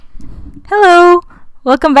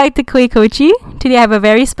Welcome back to Koi Kochi. Today I have a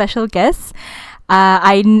very special guest.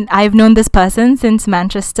 I've known this person since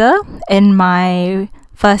Manchester in my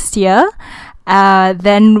first year.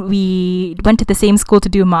 Then we went to the same school to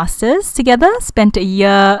do masters together. Spent a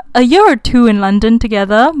year or two in London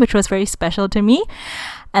together, which was very special to me.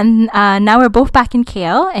 And now we're both back in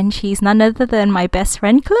KL, and she's none other than my best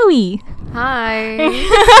friend Chloe. Hi.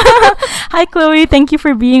 Hi Chloe, thank you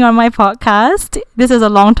for being on my podcast. This is a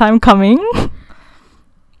long time coming.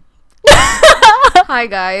 Hi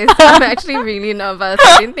guys. I'm actually really nervous.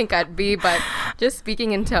 I didn't think I'd be, but just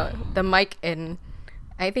speaking into the mic and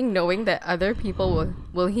I think knowing that other people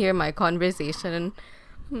will hear my conversation,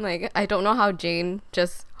 like I don't know how Jane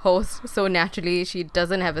just hosts so naturally. She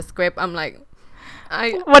doesn't have a script. I'm like,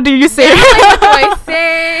 what do you say? what do I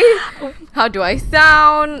say? How do I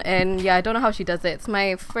sound? And yeah, I don't know how she does it. It's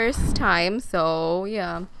my first time, so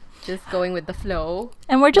yeah, just going with the flow.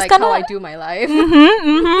 And we're just like how I do my life.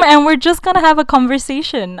 And we're just gonna have a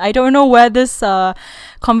conversation. I don't know where this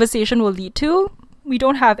conversation will lead to. We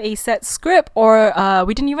don't have a set script, or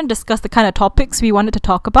we didn't even discuss the kind of topics we wanted to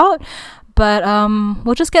talk about. But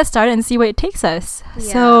we'll just get started and see where it takes us.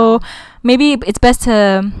 Yeah. So maybe it's best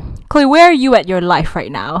to... Chloe, where are you at your life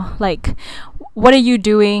right now? Like, what are you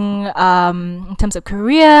doing in terms of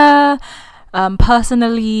career,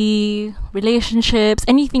 personally, relationships,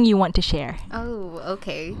 anything you want to share? Oh,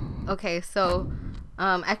 okay. Okay, so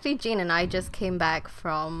actually Jane and I just came back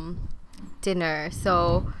from dinner.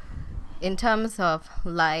 So in terms of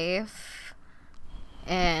life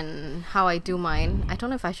and how I do mine, I don't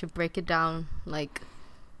know if I should break it down like,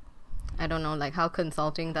 I don't know, like how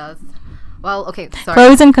consulting does. Well, okay, sorry.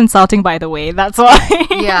 Chloe's in consulting, by the way, that's why.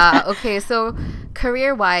 Yeah, okay, so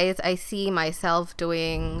career-wise, I see myself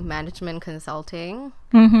doing management consulting,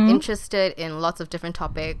 interested in lots of different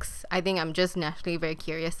topics. I think I'm just naturally a very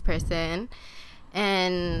curious person,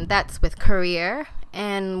 and that's with career.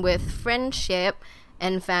 And with friendship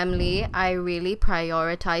and family, I really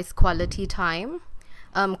prioritize quality time.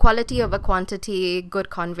 Quality over quantity, good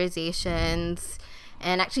conversations.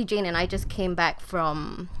 And actually Jane and I just came back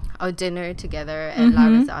from our dinner together at La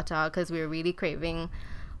Risata because we were really craving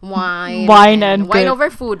wine over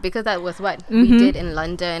food, because that was what we did in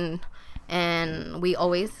London. And we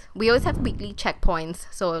always have weekly checkpoints,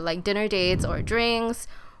 so like dinner dates or drinks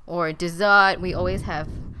or dessert. We always have,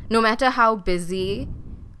 no matter how busy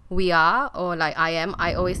we are, or like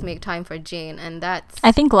I always make time for Jane, and that's,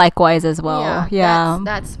 I think likewise as well. Yeah.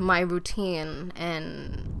 That's my routine,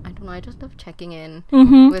 and I don't know, I just love checking in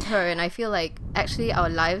with her. And I feel like actually our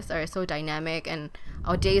lives are so dynamic and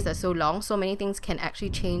our days are so long, so many things can actually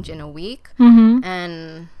change in a week.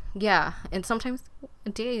 And yeah, and sometimes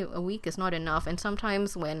a week is not enough, and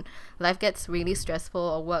sometimes when life gets really stressful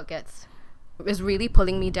or work is really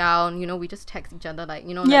pulling me down, you know, we just text each other like,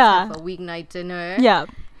 you know, let's have a weeknight dinner. Yeah.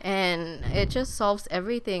 And it just solves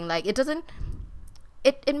everything. Like it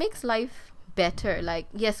makes life better. Like,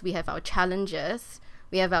 yes, we have our challenges,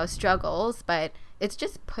 we have our struggles, but it's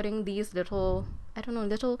just putting these little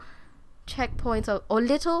checkpoints or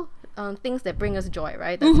little things that bring us joy,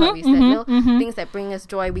 right? That's what we said. Little things that bring us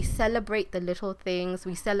joy. We celebrate the little things.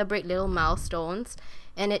 We celebrate little milestones,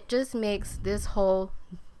 and it just makes this whole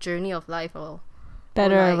journey of life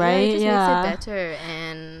better, right? It just makes it better,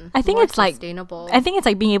 and I think more it's sustainable. I think it's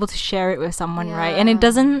like being able to share it with someone, right? And it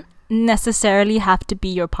doesn't necessarily have to be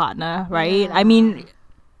your partner, right? I mean,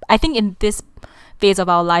 I think in this phase of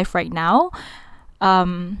our life right now, I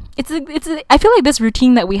feel like this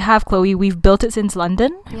routine that we have, Chloe, we've built it since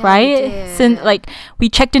London, right? Since like we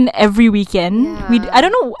checked in every weekend. I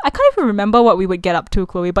don't know, I can't even remember what we would get up to,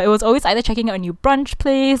 Chloe, but it was always either checking out a new brunch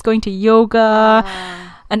place, going to yoga,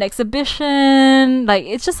 an exhibition. Like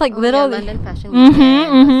it's just like little London Fashion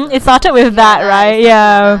Weekend. It started with that, right?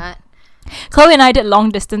 Yeah. Chloe and I did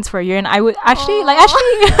long distance for a year, and I would actually like like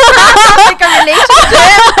a relationship.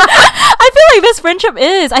 I feel like this friendship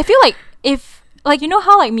is. I feel like if, like, you know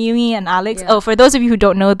how like Mimi and Alex, for those of you who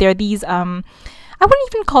don't know, they're these I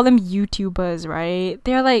wouldn't even call them YouTubers, right?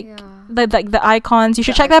 They're like the icons. You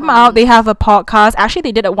should check them out. They have a podcast. Actually,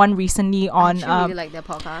 they did one recently on I really like their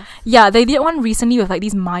podcast. Yeah, they did one recently with like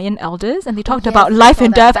these Mayan elders, and they talked about life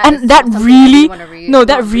and death, and that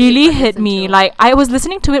really hit me. Like I was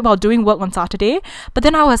listening to it while doing work on Saturday, but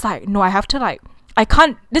then I was like, no, I have to like, I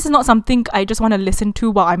can't, this is not something I just want to listen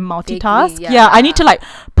to while I'm multitask. I need to like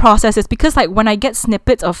process this, because like when I get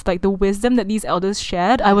snippets of like the wisdom that these elders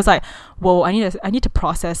shared, I was like, whoa, I need to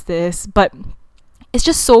process this. But it's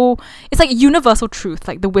just so, it's like universal truth,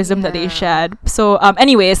 like the wisdom that they shared. So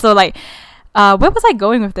anyway, so like where was I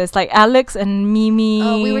going with this? Like Alex and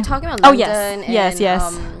Mimi. We were talking about London.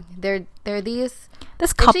 Yes. There are these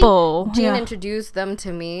This couple. Actually, Jane yeah. introduced them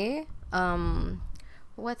to me.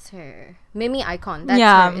 What's her Mimi Icon? That's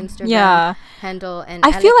her Instagram handle, and I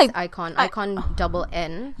Alex feel like Icon double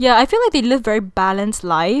N. Yeah, I feel like they live very balanced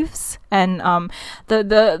lives, and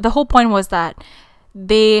the whole point was that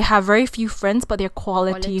they have very few friends, but they're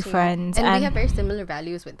quality friends, and we have very similar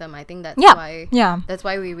values with them. I think that's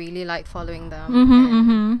why we really like following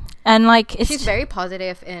them. And like she's very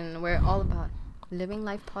positive, and we're all about living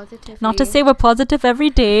life positively. Not to say we're positive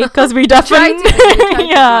every day, because we definitely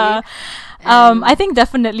I think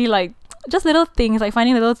definitely like just little things, like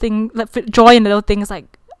finding little things, like joy in little things,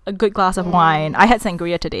 like a good glass of wine. I had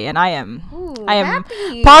sangria today, and I am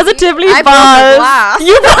happy. Positively buzzed.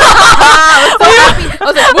 You I was so happy. I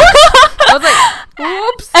was like,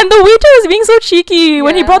 whoops. And the waiter was being so cheeky.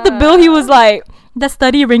 When he brought the bill, he was like, that's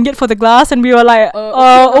 30 ringgit for the glass, and we were like,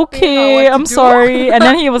 okay, I'm sorry. And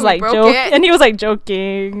then he was like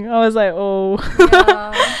joking. I was like,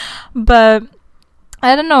 but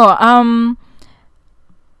I don't know.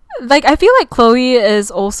 Like I feel like Chloe is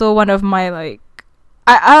also one of my like.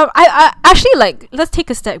 I actually like. Let's take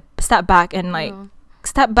a step back and like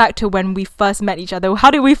step back to when we first met each other.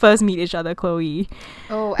 How did we first meet each other, Chloe?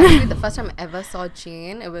 Oh, actually, the first time I ever saw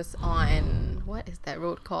Jane, it was on, what is that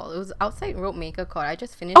road called? It was outside Roadmaker Court. I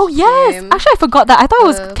just finished. Oh yes, actually I forgot that. I thought it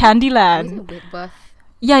was Candyland. Was it Whitworth?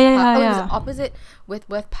 Yeah. It was opposite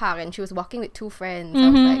Whitworth Park, and she was walking with two friends. I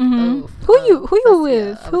was like, who are you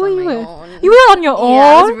with? Who are you with? Own. You were on your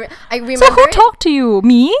own. Yeah, I remember. So who talked to you?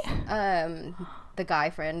 Me? The guy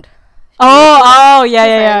friend.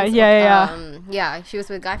 Yeah. Yeah, she was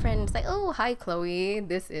with a guy friend. It's like, oh, hi, Chloe.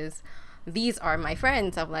 These are my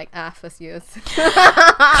friends. I'm like, first years.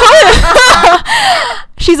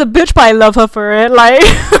 She's a bitch, but I love her for it. Like,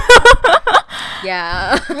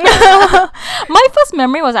 yeah. My first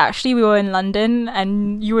memory was actually we were in London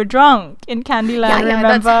and you were drunk in Candyland.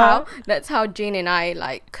 Remember? That's how Jane and I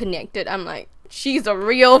like connected. I'm like, she's a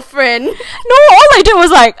real friend. No, all I did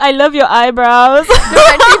was like, I love your eyebrows. No,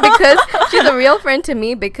 actually, because she's a real friend to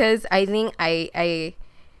me, because I think I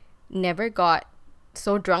never got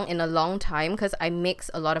so drunk in a long time, because I mix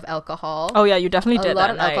a lot of alcohol. Oh yeah, you definitely did a lot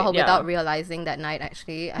of night, alcohol without realizing that night.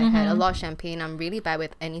 Actually, I had a lot of champagne. I'm really bad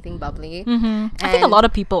with anything bubbly. I think a lot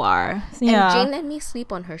of people are. Yeah. And Jane let me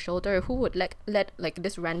sleep on her shoulder. Who would let like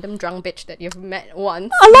this random drunk bitch that you've met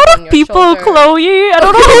once? A lot of people, shoulder? Chloe. I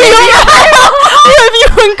don't know who have you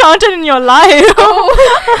encountered in your life.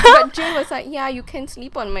 But Jane was like, yeah, you can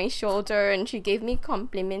sleep on my shoulder, and she gave me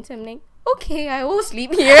compliments. I'm like, okay, I will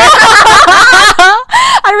sleep here.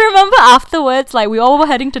 I remember afterwards, like we all were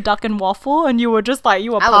heading to Duck and Waffle, and you were just like,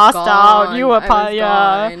 you were passed out. You were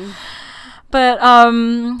gone. But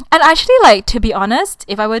and actually, like, to be honest,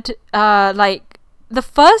 if I were to like the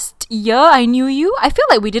first year I knew you, I feel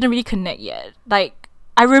like we didn't really connect yet. Like,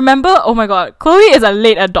 I remember, oh my god, Chloe is a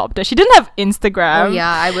late adopter. She didn't have Instagram. Oh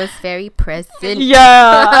yeah, I was very present.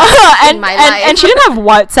 Yeah. in my life. And she didn't have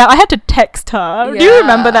WhatsApp. I had to text her. Do you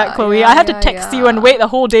remember that, Chloe? Yeah, I had to text you and wait the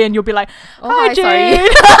whole day, and you'll be like, hi, Jane.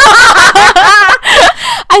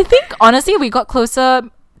 I think, honestly, we got closer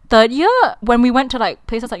third year when we went to like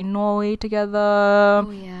places like Norway together.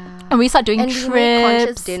 Oh yeah. And we started doing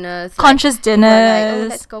trips. Conscious dinners. Like, oh,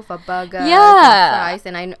 let's go for burgers and fries.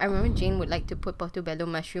 And I remember Jane would like to put portobello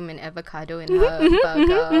mushroom and avocado in her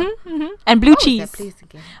burger. And blue cheese. That place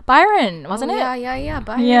again? Byron, wasn't it? Yeah,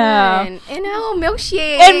 Byron. Yeah. And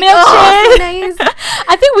milkshake. Oh, nice.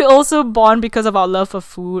 I think we also bond because of our love for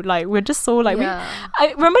food. Like, we're just so like,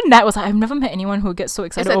 I remember Nat was like, I've never met anyone who gets so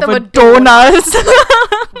excited over donuts.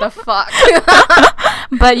 The fuck.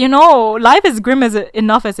 But you know, life is grim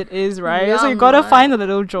enough as it is, right? So you gotta find the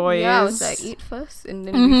little joys. Yeah, I was like, eat first and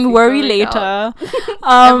then worry later.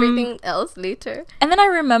 Everything else later. And then I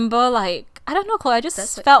remember, like, I don't know, Chloe, I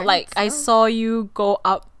just felt like I saw you go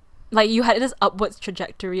up, like you had this upwards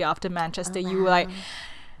trajectory after Manchester. You were like,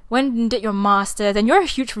 went and did your masters, and you're a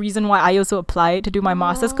huge reason why I also applied to do my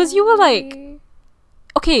masters, because you were like,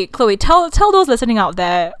 okay, Chloe, tell those listening out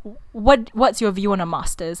there, what's your view on a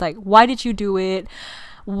masters? Like, why did you do it?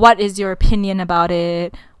 What is your opinion about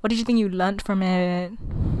it? What did you think you learned from it?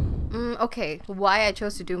 Okay, why I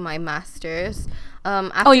chose to do my masters.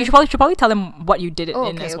 You should probably tell them what you did it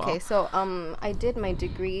in as well. Okay, so I did my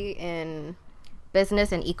degree in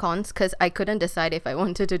business and econs, because I couldn't decide if I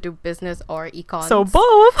wanted to do business or econs. So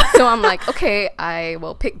both. So I'm like, okay, I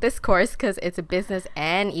will pick this course because it's a business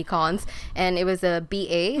and econs, and it was a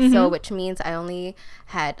BA, so which means I only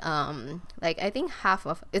had like I think half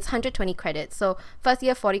of it's 120 credits. So first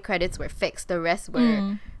year 40 credits were fixed, the rest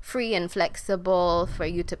were free and flexible for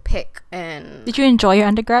you to pick. And did you enjoy your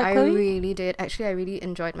undergrad, I Chloe? really did. Actually, I really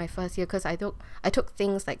enjoyed my first year because I took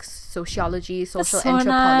things like sociology, social That's so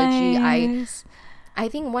anthropology. nice. I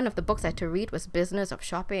think one of the books I had to read was Business of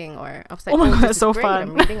Shopping, or I was like, oh my god, this that's is so great. fun.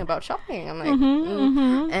 I'm reading about shopping. I'm like,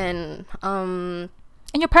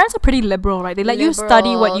 and your parents are pretty liberal, right? They let you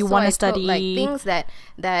study what you want to study. Like things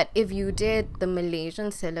that if you did the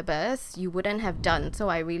Malaysian syllabus, you wouldn't have done. So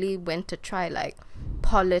I really went to try like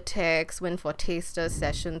politics, went for taster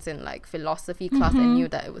sessions in like philosophy class. I knew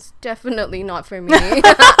that it was definitely not for me.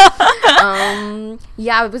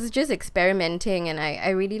 Yeah, it was just experimenting, and I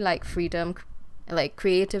really like freedom, like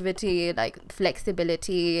creativity, like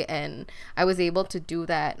flexibility, and I was able to do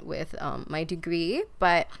that with my degree.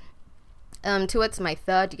 But towards my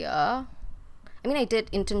third year, I mean, I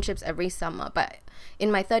did internships every summer, but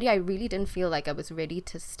in my third year, I really didn't feel like I was ready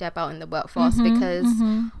to step out in the workforce because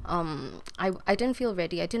I didn't feel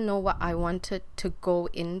ready. I didn't know what I wanted to go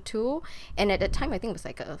into, and at the time, I think it was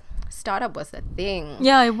like a startup was a thing.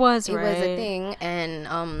 Yeah, it was. It was a thing, and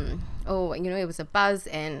it was a buzz,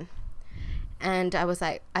 and I was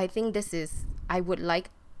like, I think I would like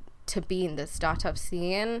to be in the startup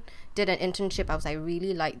scene. Did an internship. I was like,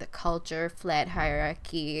 really like the culture, flat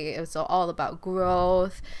hierarchy. It was all about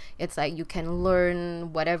growth. It's like you can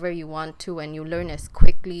learn whatever you want to, and you learn as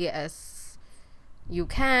quickly as you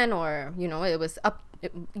can, or it was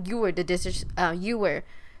you were the decision. You were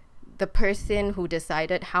the person who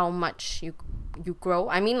decided how much you grow.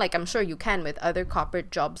 I mean, like, I'm sure you can with other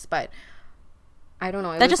corporate jobs, but I don't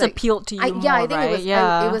know. That just like, appealed to you more, I think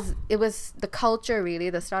right? it was the culture, really,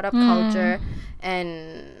 the startup culture,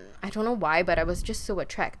 and I don't know why, but I was just so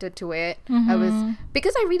attracted to it.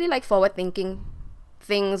 Because I really like forward thinking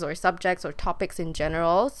things or subjects or topics in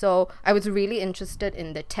general. So I was really interested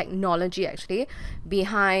in the technology actually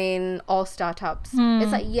behind all startups.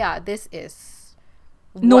 It's like, this is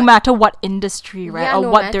no matter what industry, right? Yeah, or no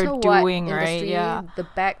what they're what doing, right? industry, Yeah. The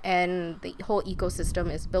back end, the whole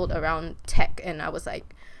ecosystem is built around tech. And I was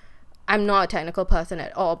like, I'm not a technical person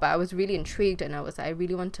at all, but I was really intrigued, and I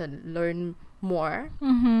really want to learn more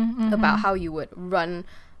about how you would run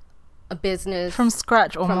a business from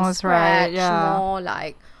scratch, almost, right? Yeah. More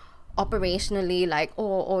like operationally, like,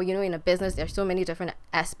 or in a business, there's so many different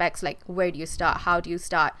aspects. Like, where do you start? How do you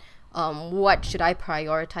start? What should I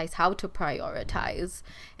prioritize? How to prioritize?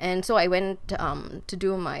 And so I went to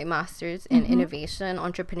do my master's in innovation,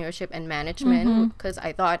 entrepreneurship, and management because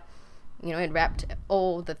I thought, it wrapped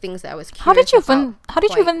all the things that I was curious about. How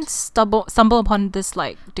did you even stumble upon this this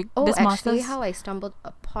actually, master's? how I stumbled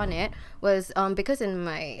upon it was because in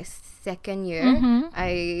my second year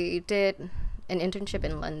I did an internship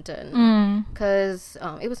in London because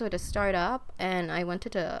it was with a startup, and I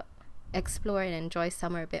wanted to explore and enjoy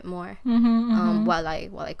summer a bit more while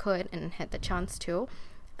I could and had the chance to.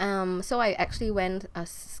 So I actually went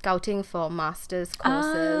scouting for master's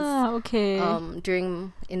courses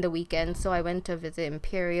in the weekend. So I went to visit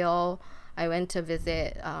Imperial, I went to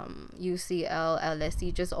visit UCL,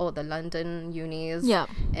 LSE, just all the London unis,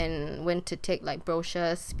 and went to take like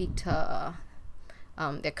brochures, speak to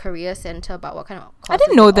their career center about what kind of courses I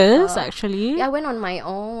didn't know this offer. actually. Yeah, I went on my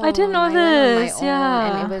own. I didn't know this.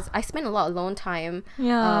 And I spent a lot of alone time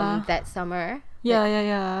that summer.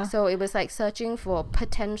 Yeah. So it was like searching for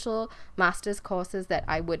potential master's courses that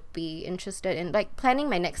I would be interested in, like planning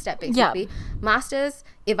my next step basically. Masters,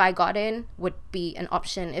 if I got in, would be an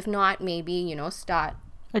option. If not, maybe start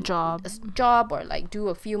a job or like do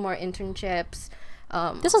a few more internships.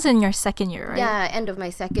 This was in your second year, right? Yeah, end of my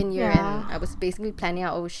second year, and I was basically planning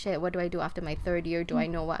out, what do I do after my third year? Do I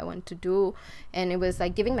know what I want to do? And it was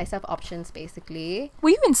like giving myself options, basically.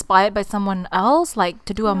 Were you inspired by someone else, like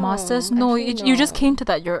to do a master's? No, you just came to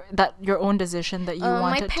your own decision that you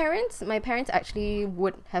wanted. My parents actually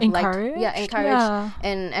would have encouraged.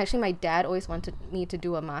 And actually, my dad always wanted me to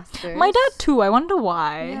do a master's. My dad too. I wonder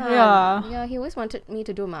why. Yeah, he always wanted me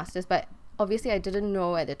to do a master's, but obviously I didn't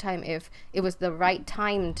know at the time if it was the right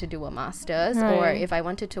time to do a master's or if I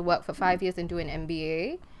wanted to work for 5 years and do an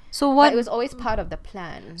MBA. But it was always part of the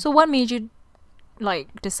plan. So what made you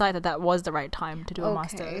decide that was the right time to do a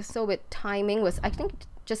master's? So with timing was, I think,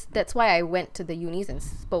 just that's why I went to the unis and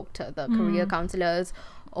spoke to the career counselors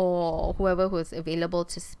or whoever was available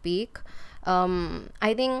to speak.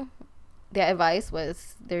 I think their advice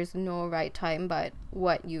was there's no right time, but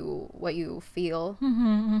what you feel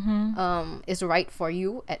is right for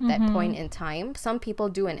you at that point in time. Some people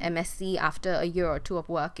do an MSc after a year or two of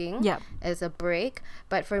working as a break,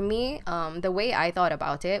 but for me, the way I thought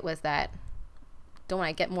about it was that don't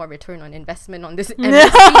I get more return on investment on this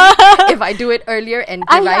MSc if I do it earlier and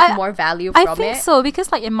derive more value from it? I think so,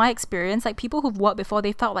 because like in my experience, like people who've worked before,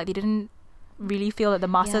 they felt like they didn't really feel that the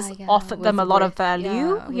masters offered them a lot of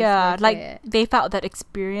value. Like they felt that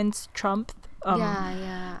experience trumped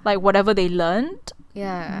like whatever they learned.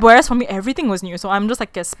 Whereas for me, everything was new, so I'm just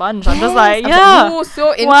like a sponge. I'm just like, oh,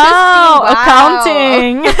 so interesting. Wow,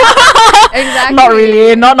 accounting. Exactly. Not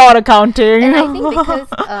really, not accounting. And I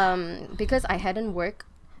think because I hadn't worked,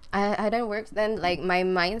 then like my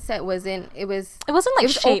mindset wasn't like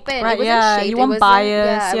shaped, open. right? It wasn't shaped. You weren't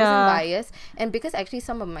biased. I wasn't biased. And because actually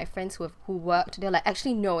some of my friends who worked, they're like,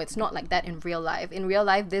 actually no, it's not like that in real life. In real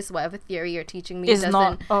life, this whatever theory you're teaching me does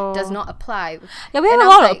not apply. Yeah, we have a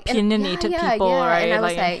lot of opinionated people, right? And I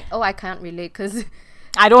was like, oh, I can't relate because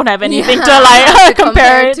I don't have anything to like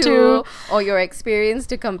compare it to, or your experience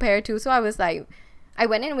to compare to. So I was like, I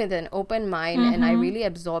went in with an open mind and I really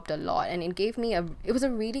absorbed a lot, and it gave me it was a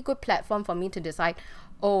really good platform for me to decide,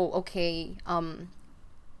 oh, okay,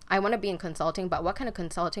 I want to be in consulting, but what kind of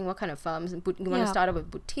consulting, what kind of firms? You want to start up a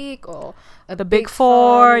boutique or the big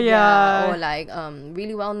four, or like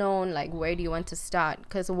really well known, like where do you want to start?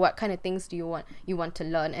 Because what kind of things do you want to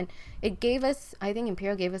learn? And it gave us, I think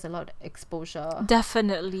Imperial gave us a lot of exposure.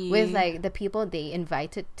 Definitely. With like the people they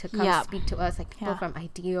invited to come speak to us, like people from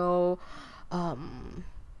IDEO,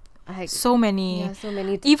 like so many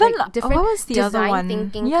even like different what was the other one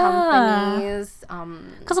thinking companies,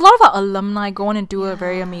 because a lot of our alumni go on and do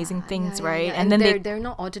very amazing things, right? And then they're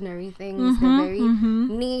not ordinary things. They're very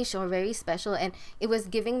niche or very special, and it was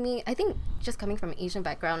giving me, I think, just coming from an Asian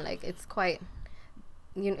background, like it's quite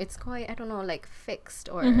I don't know, like fixed,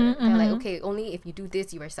 or they're like, okay, only if you do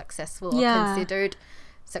this you are successful or considered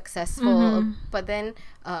successful. But then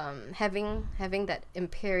having that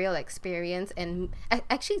Imperial experience, and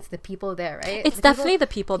actually it's the people there, right? It's definitely the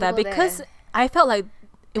people there, because I felt like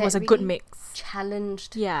it was a good really mix.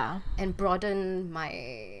 Challenged and broadened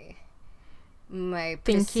my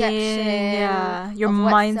thinking, perception, your of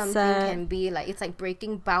what mindset something can be. Like it's like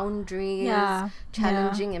breaking boundaries,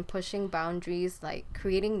 challenging and pushing boundaries, like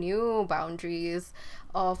creating new boundaries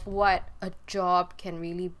of what a job can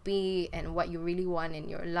really be and what you really want in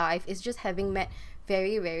your life. Is just having met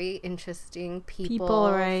very, very interesting people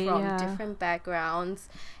from different backgrounds,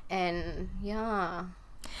 and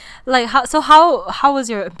like how was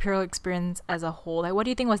your Imperial experience as a whole? Like, what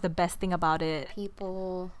do you think was the best thing about it?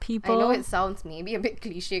 People. I know it sounds maybe a bit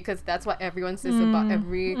cliche because that's what everyone says about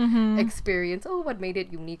every experience. Oh, what made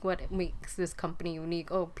it unique? What makes this company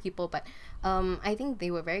unique? Oh, people. But I think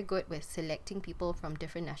they were very good with selecting people from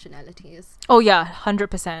different nationalities. Oh yeah,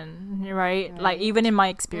 100%, right? Like even in my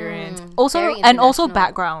experience, also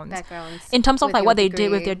backgrounds in terms of like what they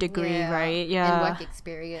did with their degree, right? And work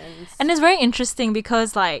experience. And it's very interesting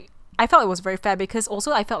because like I felt it was very fair, because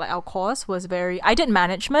also I felt like our course was I did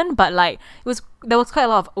management, but like there was quite a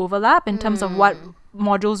lot of overlap in terms of what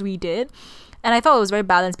modules we did. And I felt it was very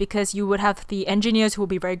balanced, because you would have the engineers who would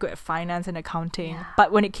be very good at finance and accounting.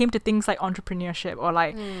 But when it came to things like entrepreneurship or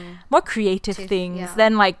like more creative things,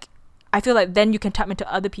 then like I feel like then you can tap into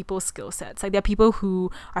other people's skill sets. Like there are people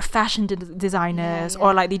who are fashion designers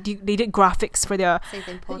or like they did graphics for their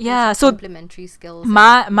so complementary skills.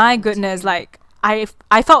 My goodness, like I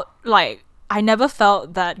felt like I never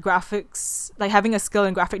felt that graphics, like having a skill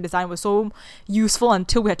in graphic design, was so useful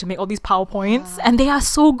until we had to make all these PowerPoints. And they are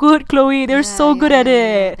so good, Chloe. They're so good at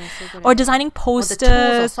it. Or designing posters. Or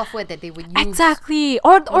the tools or software that they would use. Exactly.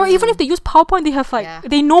 Or even if they use PowerPoint, they have like,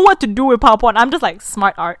 they know what to do with PowerPoint. I'm just like,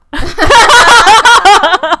 smart art.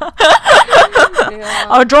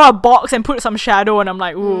 I'll draw a box and put some shadow and I'm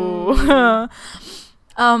like, ooh.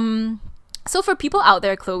 So for people out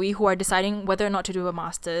there, Chloe, who are deciding whether or not to do a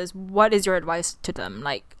master's, what is your advice to them?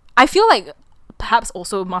 Like, I feel like perhaps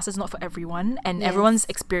also master's is not for everyone, and everyone's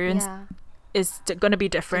experience is going to be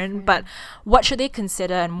different. But what should they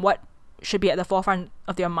consider, and what should be at the forefront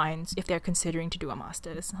of their minds if they're considering to do a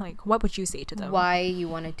master's? Like, what would you say to them? Why you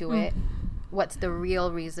want to do it? What's the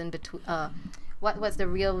real reason what's the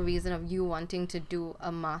real reason of you wanting to do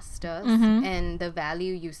a master's, and the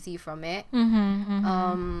value you see from it?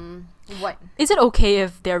 What is it okay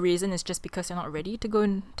if their reason is just because they're not ready to go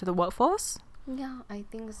into the workforce? Yeah, I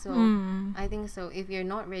think so. I think so. If you're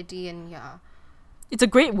not ready, and it's a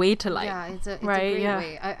great way to like. Yeah, it's a great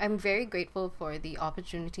way. I'm very grateful for the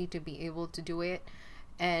opportunity to be able to do it,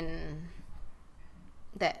 and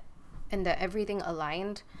that everything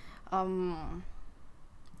aligned.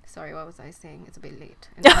 Sorry, what was I saying? It's a bit late.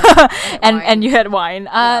 And you had wine.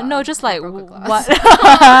 No, just like what?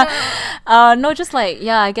 No, just like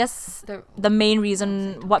I guess the main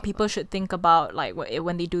reason what people should think about like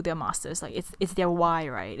when they do their masters, like it's their why,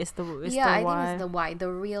 right? It's the why. Think it's the why,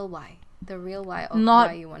 the real why. The real why of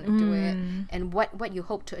why you want to do it, and what you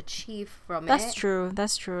hope to achieve from That's it.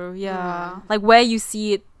 That's true. Yeah. Like where you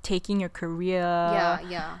see it taking your career.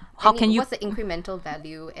 Yeah. What's the incremental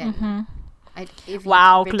value and if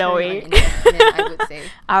wow, return Chloe. on investment, I would say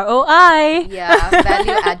ROI. Yeah,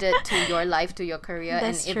 value added to your life, to your career.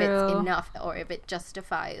 That's and true. If it's enough or if it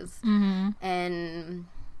justifies. And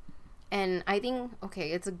I think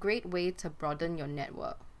it's a great way to broaden your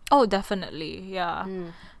network. Oh, definitely. Yeah.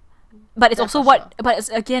 But it's also but it's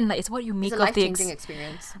again like it's what you make it's a of the life-changing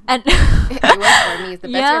experience. And it was for me. It's the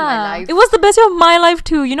best year of my life. It was the best year of my life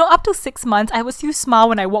too. You know, up to 6 months, I would still smile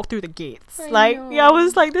when I walked through the gates. I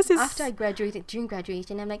was like, this is. After I graduated, during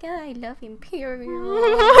graduation, I'm like, I love Imperial.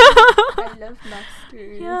 I love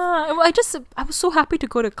Masters. Yeah, I was so happy to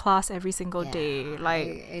go to class every single day.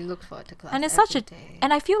 Like I look forward to class. And it's day.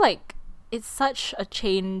 And I feel like it's such a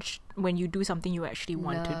change when you do something you actually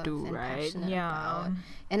want to do, right? Yeah.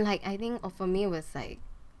 And like I think for me it was like,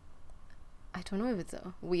 I don't know if it's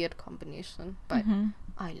a weird combination, but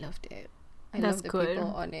I loved it. I loved the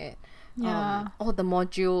people on it. Yeah. All the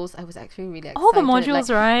modules, I was actually really excited. All the modules, like,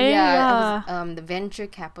 right? Yeah. It was, the venture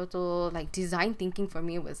capital, like design thinking for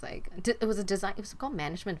me was like, it was a design, it was called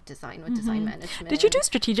management of design or design management. Did you do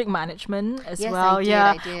strategic management as yes, well?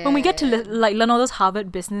 I did. When we get to learn all those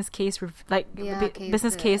Harvard business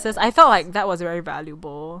business cases, I felt like that was very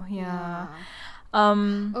valuable. Yeah.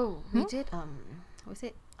 We did, was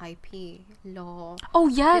it IP law? Oh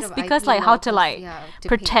yes, because IP like law, how to like to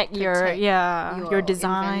protect your your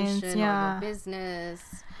designs, or your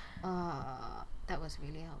business. That was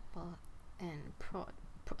really helpful, and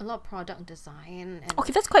a lot of product design. And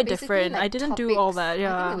okay, that's quite different. Like I didn't do all that.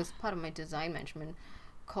 Yeah, I think it was part of my design management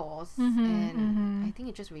course, and I think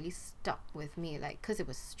it just really stuck with me, like because it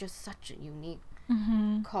was just such a unique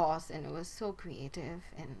course, and it was so creative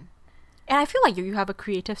And I feel like you have a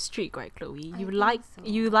creative streak, right, Chloe? You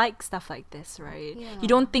like stuff like this, right? Yeah. You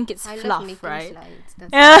don't think it's fluff, right? Slides.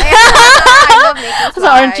 That's I love making slides. So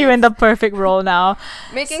aren't you in the perfect role now?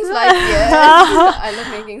 Making slides, yes. I love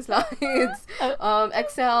making slides.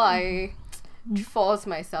 Excel, I force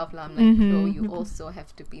myself. I'm like, Chloe, you also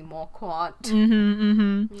have to be more quad.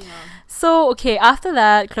 Yeah. So, okay, after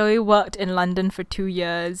that, Chloe worked in London for 2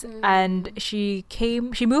 years and she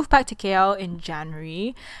moved back to KL in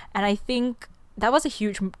January. And I think that was a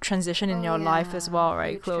huge transition in your life as well,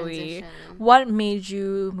 right, Chloe? Transition. What made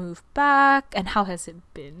you move back and how has it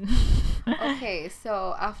been? Okay,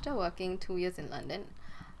 so after working 2 years in London,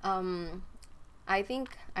 I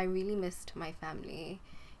think I really missed my family.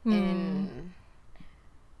 And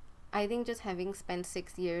I think just having spent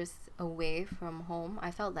 6 years away from home, I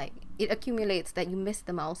felt like it accumulates that you miss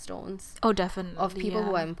the milestones. Oh, definitely. Of people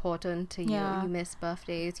who are important to you. You miss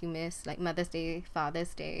birthdays, you miss like Mother's Day,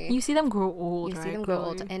 Father's Day. You see them grow old, You see them grow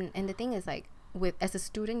old. And the thing is like, as a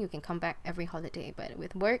student, you can come back every holiday. But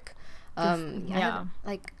with work, I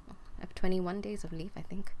have 21 days of leave, I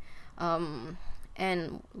think.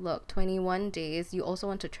 And look, 21 days, you also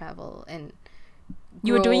want to travel and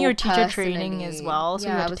you were doing your teacher training as well, so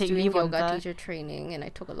you had to take leave on that. I was doing yoga teacher training, and I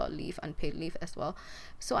took a lot of leave, unpaid leave as well.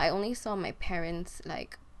 So I only saw my parents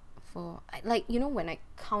like for like, you know, when I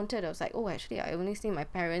counted, I was like, oh, actually, I only see my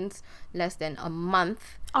parents less than a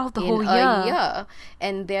month out of the whole year.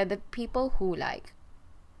 And they're the people who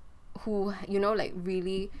you know, like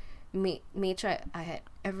really made sure I had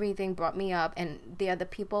everything, brought me up, and they are the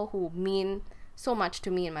people who mean so much to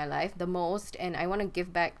me in my life the most, and I want to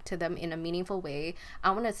give back to them in a meaningful way. I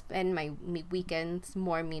want to spend my weekends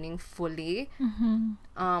more meaningfully.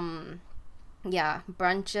 Brunches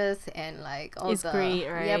and like all it's great,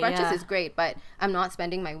 right? Yeah, brunches is great, but I'm not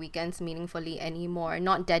spending my weekends meaningfully anymore,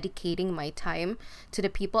 not dedicating my time to the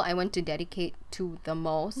people I want to dedicate to the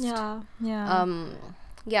most. I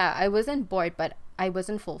wasn't bored, but I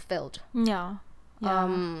wasn't fulfilled.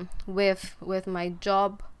 With my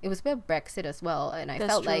job, it was a bit of Brexit as well, and I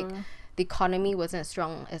felt like the economy wasn't as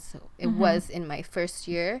strong as it was in my first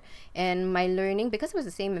year, and my learning, because it was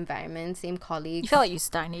the same environment, same colleagues, you felt like you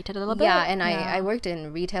stagnated a little bit. I worked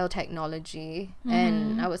in retail technology,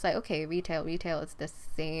 and I was like, okay, retail it's the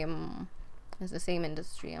same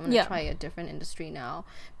industry. I'm gonna try a different industry now.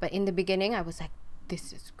 But in the beginning, I was like,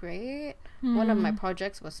 this is great. One of my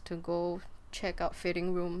projects was to go check out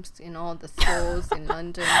fitting rooms in all the stores in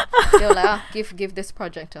London. They were like, give this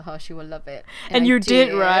project to her, she will love it. And you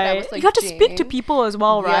did, right? Like, you had to speak to people as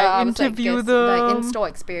well, right? Interview them. Like in-store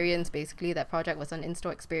experience, basically. That project was on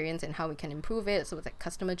in-store experience and how we can improve it. So it was like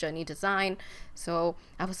customer journey design. So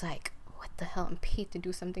I was like, what the hell? I'm paid to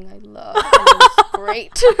do something I love. And it was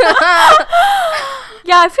great.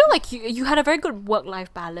 Yeah, I feel like you had a very good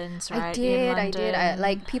work-life balance, right? I did. I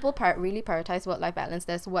like people really prioritize work-life balance.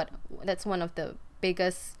 That's one of the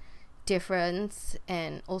biggest difference,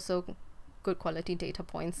 and also good quality data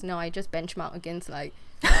points. Now I just benchmark against like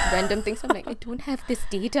random things. I'm like, I don't have this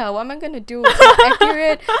data. What am I gonna do? It's not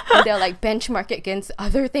accurate. And they're like, benchmark it against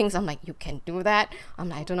other things. I'm like, you can do that? I'm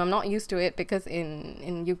like, I don't know. I'm not used to it, because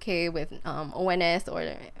in UK with ONS or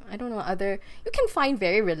I don't know, you can find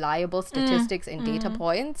very reliable statistics and data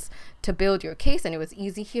points to build your case, and it was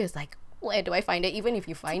easy. Here it's like, where do I find it? Even if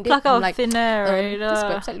you find it, I'm like, thin air, right? This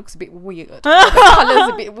website looks a bit weird. The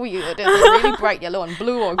color's a bit weird. It's really bright yellow and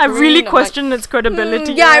blue or green. I really question its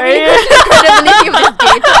credibility. Yeah, I really question the credibility of this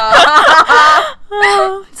data.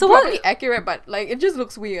 So probably accurate, but like it just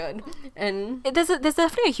looks weird. And there's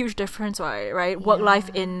definitely a huge difference, right? Work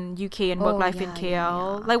life in UK and work life in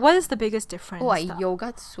KL. Like, what is the biggest difference? I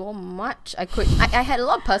yogaed so much. I had a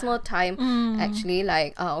lot of personal time actually.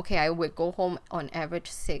 Like, I would go home on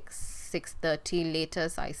average 6:30.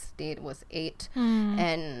 Latest I stayed was 8.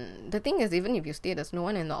 And the thing is, even if you stay, there's no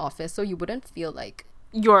one in the office, so you wouldn't feel like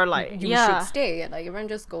you're like you should stay. Like, everyone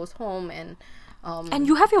just goes home, and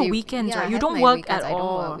you have your weekends, right? You don't work at all. I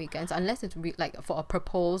don't work weekends unless it's like for a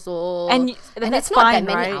proposal, and it's fine, not that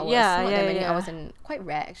many right? hours. Yeah, not that many yeah. hours, and quite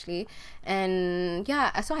rare actually. And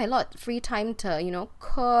so I had a lot of free time to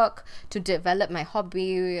cook, to develop my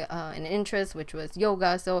hobby and interest, which was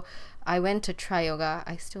yoga. So I went to Try Yoga.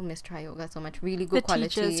 I still miss Try Yoga so much. Really good quality.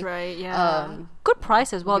 The teachers, right? Yeah. Good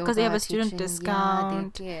price as well, because they have a student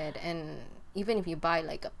discount. Yeah, they did. And even if you buy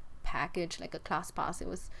like a package, like a class pass,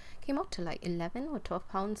 came out to like 11 or 12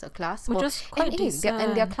 pounds a class, which is quite decent.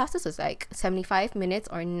 And their classes was like 75 minutes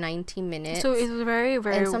or 90 minutes. So it's very,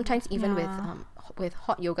 very. And sometimes even with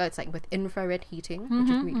hot yoga, it's like with infrared heating, which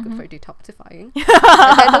is really good for detoxifying.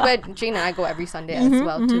 And by the way, Jane and I go every Sunday as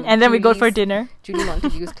well too. And then we go for dinner. Julie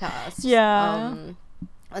Montague's class. Yeah.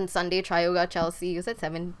 On Sunday, Try Yoga Chelsea. It was at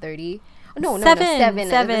 7:30. No, 7. It was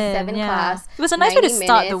 7 class. It was a nice way to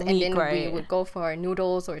start the week, and then right? we would go for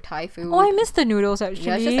noodles or Thai food. Oh, I miss the noodles actually.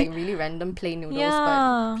 Yeah, it's just like really random plain noodles.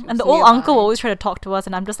 Yeah, but and the old uncle will always try to talk to us,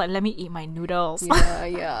 and I'm just like, let me eat my noodles.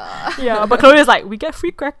 Yeah. Yeah, but Chloe is like, we get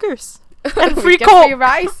free crackers. And free coke. Free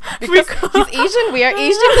rice. Because he's Asian, we are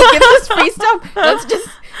Asian, he gives us free stuff. Let's just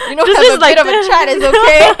have a bit of a chat, is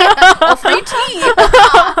okay. Or free tea.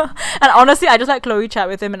 And honestly, I just like Chloe chat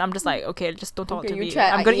with him, and I'm just like, okay, just don't talk to me.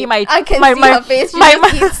 Chat, I'm gonna eat my I can my see her face.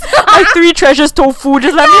 my 3 treasures tofu.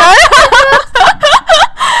 Just let me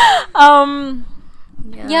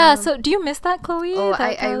Yeah, so do you miss that, Chloe?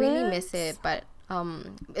 I really miss it, but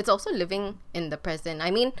it's also living in the present.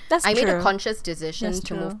 I mean, I made a conscious decision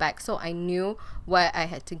to move back, so I knew what I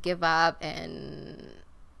had to give up and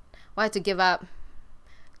what I had to give up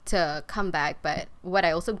to come back, but what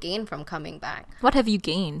I also gained from coming back. What have you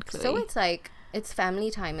gained, Chloe? So it's like, it's family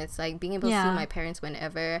time. It's like being able to see my parents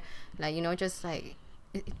whenever, like, just like,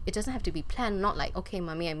 it doesn't have to be planned. Not like, okay,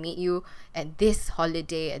 mommy, I meet you at this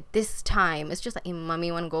holiday at this time. It's just like, hey,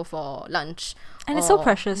 mommy, want to go for lunch, and it's so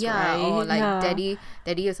precious, right? Or like, daddy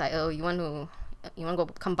is like, oh, you want to go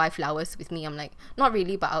come buy flowers with me? I'm like, not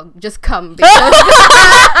really, but I'll just come.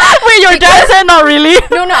 Wait, your dad said not really?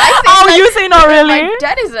 No, I say you say not really? My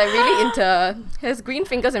dad is like really into, has green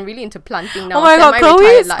fingers and really into planting now. Oh my god,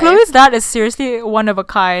 Chloe's dad is seriously one of a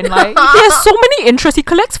kind. Like, he has so many interests. He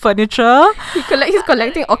collects furniture. He's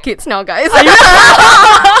collecting orchids now, guys.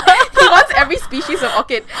 He wants every species of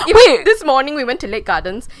orchid. Even this morning we went to Lake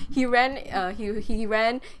Gardens. He ran he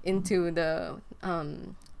ran into the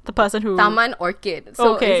person who Taman Orchid.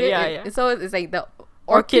 So okay, so it's like the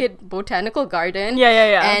orchid botanical garden.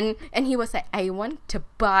 Yeah. And he was like, I want to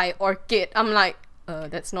buy orchid. I'm like,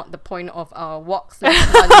 that's not the point of our walks in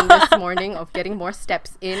London this morning, of getting more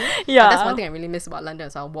steps in. Yeah, that's one thing I really miss about London,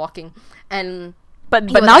 is walking. And but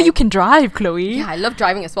now you can drive, Chloe. Yeah, I love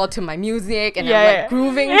driving as well to my music, and I'm like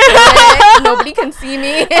grooving to it. Nobody can see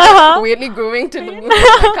me. Weirdly grooving to the music in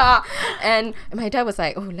my car. And my dad was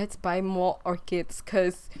like, oh, let's buy more orchids,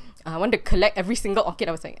 because I want to collect every single orchid.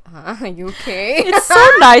 I was like, are you okay? It's so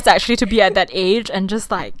nice actually to be at that age and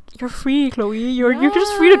just like, you're free, Chloe. You're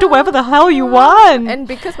just free to do whatever the hell you want. And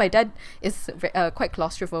because my dad is quite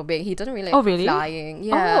claustrophobic, he doesn't really really? flying.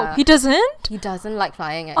 Yeah. Oh, he doesn't? He doesn't like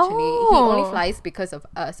flying actually. Oh. He only flies because of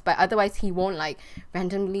us, but otherwise he won't like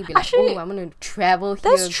randomly be like, Actually, I'm gonna travel here.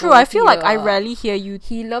 That's true. go I feel like I here." rarely hear you.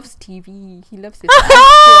 He loves TV. He loves his Astro.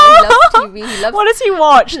 He loves TV. He loves What does he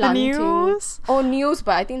watch? planting. The news? Oh, news,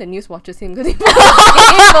 but I think the news watches him because he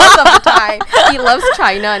watches most of the time. He loves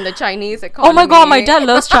China and the Chinese economy. Oh my god, my dad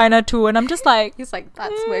loves China too, and I'm just like, He's like,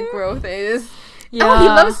 that's where growth is. yeah. Oh, he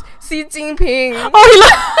loves Xi Jinping.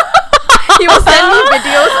 Oh, He will send me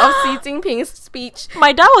videos of Xi Jinping's speech.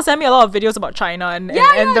 my dad will send me a lot of videos about China and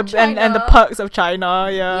the China. perks of China.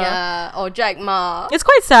 Yeah. Yeah, or Jack Ma. It's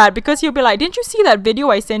quite sad because he'll be like, "Didn't you see that video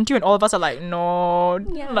I sent you?" And all of us are like, "No."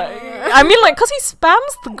 Yeah. Like, I mean, like, cause he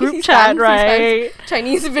spams the group He chat, spams right?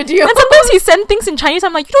 Chinese videos. And sometimes he sends things in Chinese.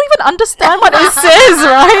 I'm like, you don't even understand what it says,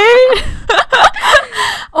 right?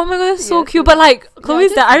 Oh my god, it's so Yeah, cute. But like,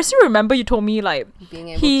 Chloe's just- dad, I still remember you told me like, Being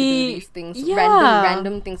able to he- do these things, yeah.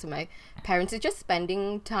 random things with my parents. It's just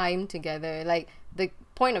spending time together. Like the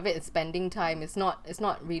point of it is spending time. It's not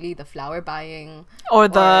really the flower buying or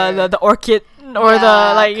the orchid or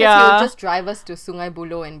the like, 'cause yeah. he'll just drive us to Sungai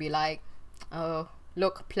Buloh and be like, oh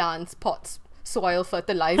look, plants, pots, soil,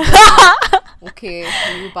 fertilizer. Okay,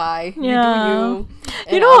 you buy, Yeah. you do you.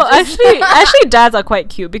 You And know, I'll just- actually dads are quite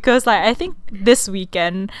cute because like I think this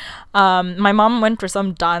weekend my mom went for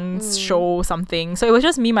some dance show something, so it was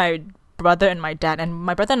just me, my brother and my dad, and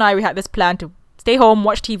my brother and I, we had this plan to stay home,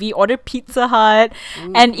 watch TV, order Pizza Hut,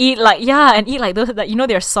 and eat like those that, you know,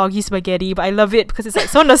 they're soggy spaghetti, but I love it because it's like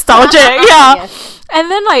so nostalgic. Yeah. Yes. And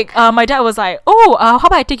then like my dad was like, oh, how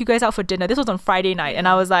about I take you guys out for dinner? This was on Friday night, and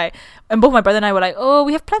I was like, and both my brother and I were like, oh,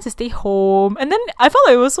 we have plans to stay home. And then I felt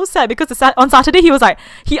like it was so sad because on Saturday he was like,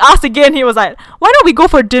 he asked again, he was like, why don't we go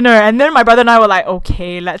for dinner? And then my brother and I were like,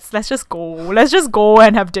 okay, let's just go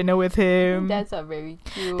and have dinner with him. Dads are very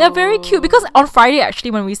cute. They're very cute because on Friday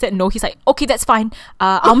actually when we said no, he's like, okay, that's fine.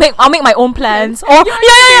 I'll make my own plans. Or or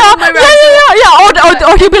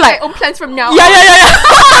he'll be like, my own plans from now. yeah.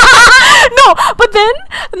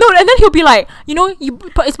 No, and then he'll be like, you know,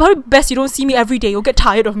 it's probably best you don't see me every day. You'll get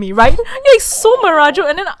tired of me, right? You're like so Marajo.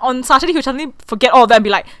 And then on Saturday he'll suddenly forget all that and be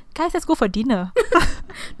like, guys, let's go for dinner.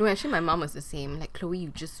 No, actually, my mom was the same. Like, Chloe, you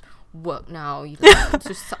just work now. You like, it's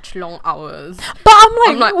just such long hours. But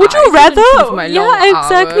I'm like, would you I shouldn't choose rather? my Yeah, long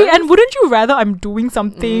exactly. hours. And wouldn't you rather I'm doing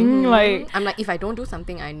something like? I'm like, if I don't do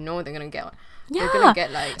something, I know they're gonna get. Yeah. They're gonna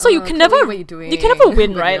get like. So you can never, Chloe, what are you doing? you can never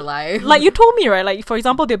win, with right? your life? Like you told me, right? Like for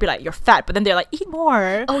example, they'll be like, you're fat, but then they're like, eat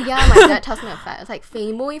more. Oh yeah, my dad tells me I'm fat. It's like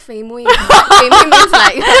fei mui. Fei mui means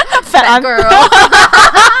like fat aunt. girl.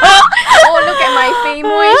 Oh, look at my fei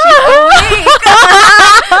mui. She's awake.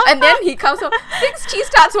 And then he comes home, 6 cheese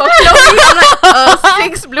tarts for Chloe. I'm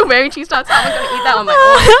like, 6 blueberry cheese tarts. How am I gonna eat that on my own?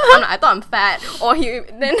 I'm like, I thought I'm fat. Or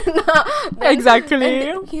then Exactly. and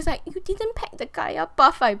then he's like, you didn't pack the kaya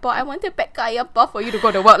buff I bought. I wanted to pack kaya buff for you to go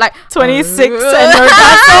to work. Like 26 and your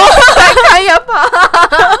dad's pack kaya buff.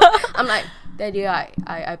 I'm like, Daddy,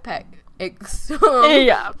 I pack eggs.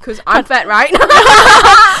 Yeah. Because I'm fat, right?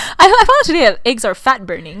 I found today that eggs are fat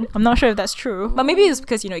burning. I'm not sure if that's true, but maybe it's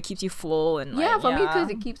because, you know, it keeps you full and Yeah, like, for me, because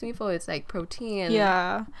it keeps me full. It's like protein.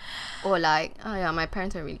 yeah, Or like, oh yeah, my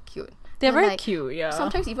parents are really cute. they're And very like, cute. Yeah.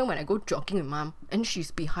 Sometimes even when I go jogging with mom and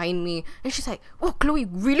she's behind me and she's like, oh, Chloe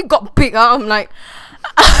really got big. I'm like,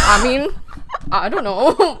 I mean, I don't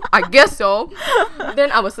know. I guess so.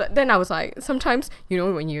 Then I was like, sometimes, you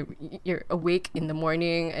know, when you're awake in the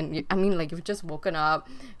morning and you've just woken up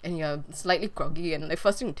and you're slightly groggy and the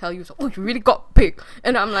first thing to tell you is, oh, you really got big.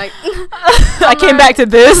 And I'm like, I came back to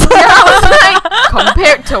this. I was like,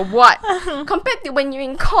 compared to what? Compared to when you're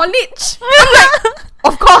in college. I'm like,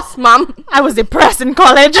 of course, mom. I was depressed in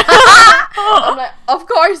college. I'm like, of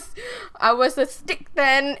course. I was a stick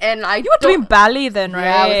then, and I You were doing ballet then,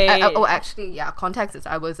 right? Yeah, actually, yeah. Context is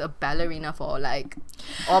I was a ballerina for like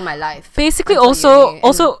all my life. Basically, until uni,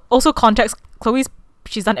 and also context.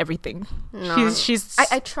 She's done everything. no, She's.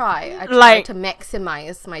 I try like- to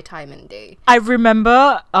maximize my time and day. I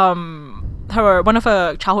remember one of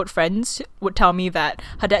her childhood friends would tell me that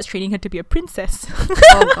her dad's training her to be a princess.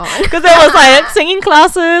 Oh god. Because there was like singing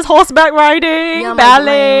classes, horseback riding, Yeah,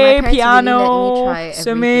 ballet, my parents piano, really let me try everything,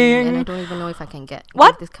 swimming. and I don't even know if I can get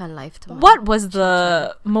What? this kind of life to my What was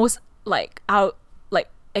the most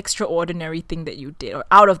extraordinary thing that you did, or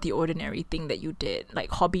out of the ordinary thing that you did, like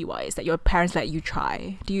hobby wise, that your parents let you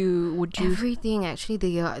try? Would you everything? Actually,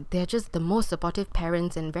 they're just the most supportive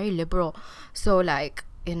parents and very liberal. So like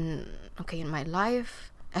in my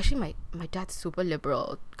life, actually my dad's super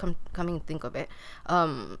liberal, coming to think of it.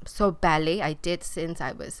 So ballet I did since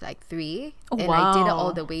I was like 3. And I did it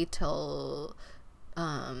all the way till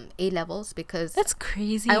A levels, because that's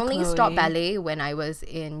crazy. I only Chloe. stopped ballet when I was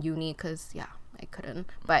in uni, because I couldn't.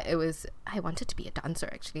 But I wanted to be a dancer,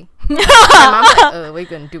 actually. My mom's like, what are you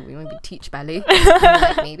gonna do? We want to teach ballet? I'm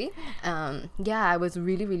like, maybe. I was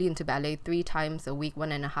really, really into ballet 3 times a week,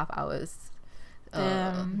 1.5 hours.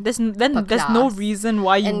 There's no reason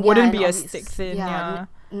why you wouldn't be a stick thin.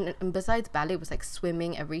 Besides ballet, it was like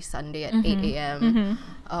swimming every Sunday at 8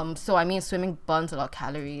 a.m. So I mean, swimming burns a lot of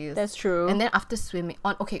calories. That's true. And then after swimming,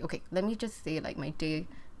 okay, let me just say, like, my day,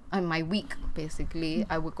 my week, basically,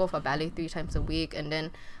 I would go for ballet 3 times a week. And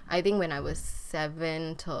then I think when I was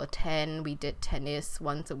 7 to 10, we did tennis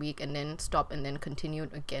once a week, and then stopped, and then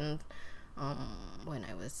continued again when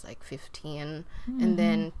I was like 15. And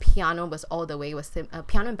then piano was all the way,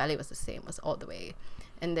 piano and ballet was the same, was all the way.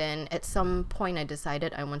 And then at some point I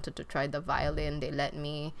decided I wanted to try the violin. They let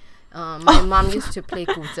me. My mom used to play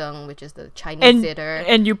guzheng, which is the Chinese zither,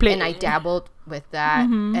 and you played, and I dabbled with that.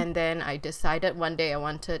 And then I decided one day I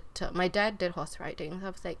wanted to. My dad did horse riding, so I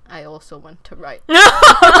was like, I also want to ride.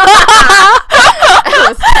 I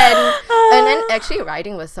was 10, and then actually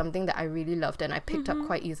riding was something that I really loved, and I picked up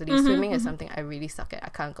quite easily. Swimming is something I really suck at. I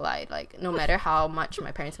can't glide. Like, no matter how much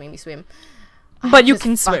my parents made me swim. But you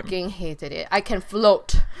can swim. I fucking hated it. I can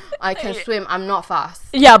float. I can swim. I'm not fast.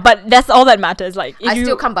 Yeah, but that's all that matters. Like, if I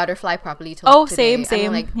still can't butterfly properly till today. Same. I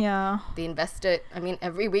mean, like, yeah. They invested,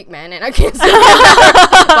 every week, man, and I can't swim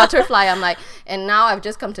butterfly. I'm like, and now I've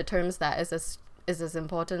just come to terms that it's as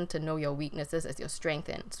important to know your weaknesses as your strength,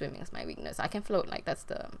 and swimming is my weakness. I can float, like, that's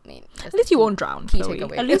the main. At least you won't drown, key Chloe.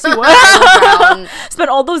 takeaway. At least you won't drown. Spend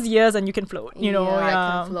all those years and you can float, you know. I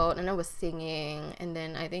can float, and I was singing, and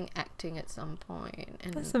then I think acting at some point.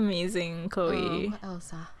 And that's amazing, Chloe. What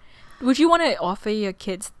else? Would you want to offer your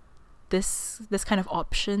kids this kind of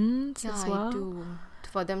options as well? I do,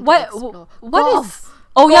 for them to explore. What is?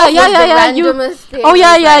 Oh, yeah.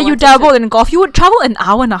 You dabbled in golf. You would travel an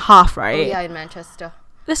hour and a half, right? Oh, yeah, in Manchester.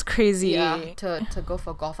 That's crazy. Yeah, to go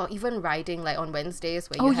for golf, or even riding, like on Wednesdays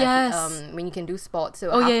where you have when you can do sports.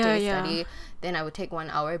 So after you study, then I would take 1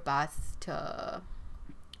 hour bus to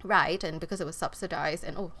ride, and because it was subsidized,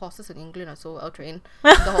 and horses in England are so well trained.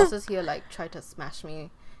 The horses here like try to smash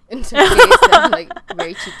me into the face, and like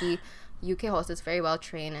very cheeky. UK horses very well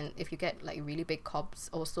trained, and if you get like really big cobs,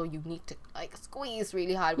 also you need to like squeeze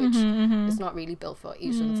really hard, which is not really built for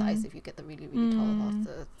Asian size if you get the really, really tall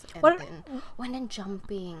horses. And then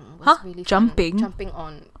jumping was really fun. Jumping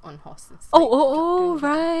on horses.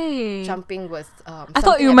 Right. Jumping was I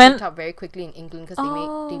thought you meant picked up very quickly in England, because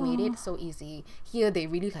they made it so easy. Here they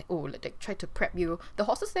really like try to prep you. The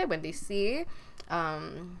horses there, when they see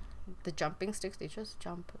the jumping sticks, they just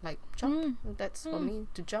jump. That's for me,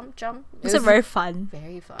 to jump. It's very fun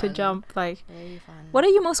to jump. Like, very fun. What are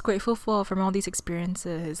you most grateful for from all these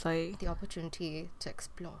experiences? Like, the opportunity to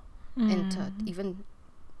explore, and to even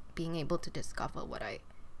being able to discover what I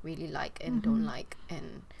really like and don't like.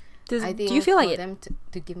 And I think, do you feel for like them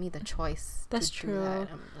to give me the choice that's to true do that,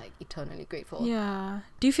 I'm like eternally grateful. Yeah.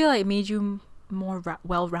 Do you feel like it made you more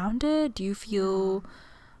well-rounded? Do you feel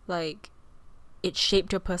like it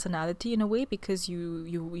shaped your personality in a way, because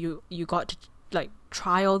you got to like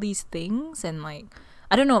try all these things, and like,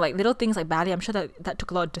 I don't know, like little things like ballet, I'm sure that took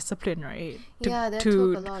a lot of discipline, right? That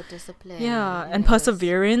took a lot of discipline. Yeah, and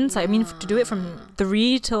perseverance. I mean, to do it from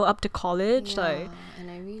 3 till up to college, like. And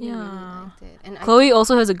I really liked it. And Chloe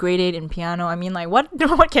also has a grade 8 in piano. I mean, like,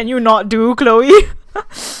 what can you not do, Chloe?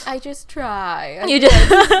 I just try.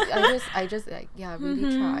 I just like,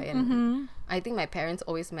 really try. And I think my parents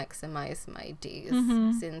always maximize my days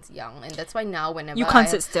since young, and that's why now whenever you can't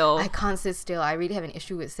sit still. I can't sit still. I really have an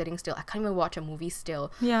issue with sitting still. I can't even watch a movie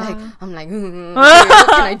still. Yeah. Like, I'm like, what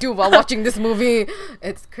can I do while watching this movie?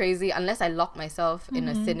 It's crazy. Unless I lock myself in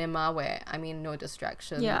a cinema where, no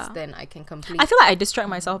distractions, then I can complete. I feel like I distract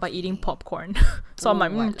myself by eating popcorn. So I'm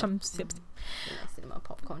like, cinema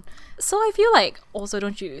popcorn. So I feel like, also,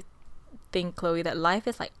 don't you think, Chloe, that life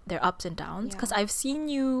is like, there are ups and downs? Because I've seen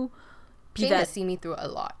you Jane has seen me through a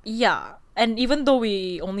lot. Yeah. And even though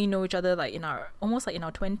we only know each other like almost in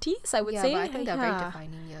our 20s, I would say. Yeah, but I think they're very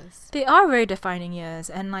defining years. They are very defining years.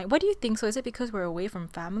 And like, what do you think? So is it because we're away from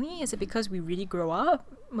family? Is it because we really grow up?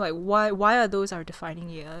 Like, why are those our defining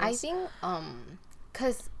years? I think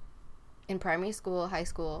because in primary school, high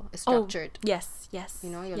school, it's structured. Yes.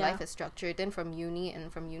 Your life is structured. Then from uni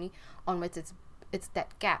onwards, it's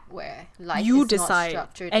that gap where life you is decide.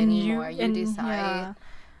 not structured and anymore. You decide. Yeah.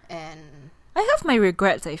 And I have my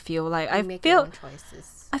regrets. I feel like You make your own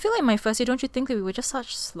choices. I feel like my first year, don't you think that we were just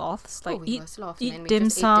such sloths? Like we were sloths, eat man. We dim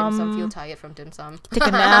just ate dim sum, feel sum, tired from dim sum.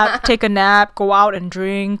 take a nap, go out and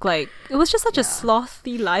drink. Like it was just such a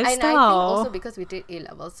slothy And I think lifestyle. also because we did A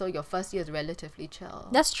levels, so your first year is relatively chill.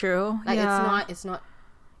 That's true. like yeah. it's not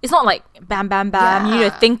It's not like bam, bam, bam. You need to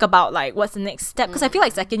Yeah. think about like what's the next step. Because I feel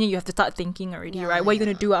like second year you have to start thinking already, Yeah, right? What are you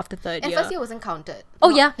gonna yeah. do after third and year? first year wasn't counted. Oh,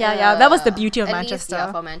 Not- yeah. That was the beauty of at Manchester.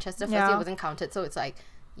 Least, for Manchester, first Yeah. year wasn't counted, so it's like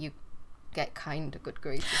you get kind of good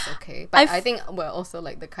grades, it's okay. But I think we're also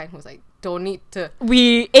like the kind who's like don't need to.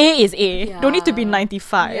 A is A. Don't need to be Yeah.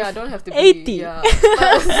 95. Yeah, don't have to be 80. Yeah. But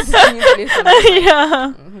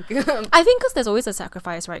Yeah. yeah. I think because there's always a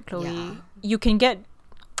sacrifice, right, Chloe? Yeah. You can get.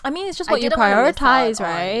 I mean, it's just I what you didn't wanna miss out prioritize, on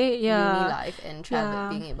right? Yeah. Uni life and travel, Yeah.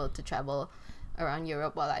 being able to travel around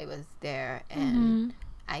Europe while I was there, and Mm-hmm.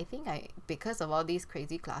 I think because of all these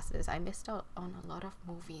crazy classes, I missed out on a lot of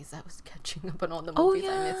movies. I was catching up on all the Oh, movies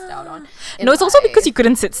I missed out on. in No, it's also because life. you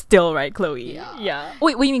couldn't sit still, right, Chloe? Yeah.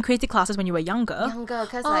 Wait, what you mean crazy classes when you were younger? Younger,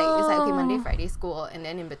 because like it's like okay, Monday, Oh. Friday school, and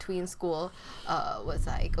then in between school, was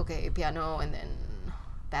like okay, piano, and then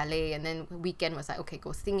ballet, and then weekend was like okay,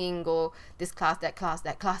 go singing, go this class, that class,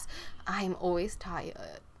 that class. I'm always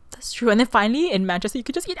tired. That's true. And then finally in Manchester, you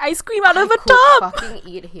could just eat ice cream out of I a could tub. fucking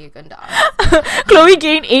eat Haagen-Dazs. Chloe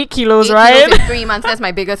gained 8 kilos, 8 right? kilos in 3 months. That's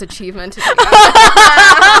my biggest achievement.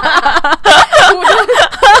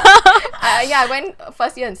 Yeah, I went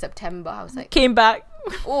first year in September. I was like, Came back.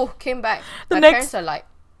 came back. The My next- parents are like,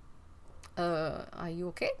 are you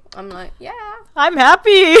okay? I'm like, yeah. I'm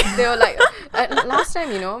happy. They were like, last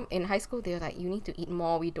time, in high school, they were like, you need to eat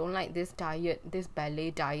more. We don't like this diet, this ballet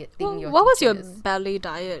diet thing. What was your teachers." ballet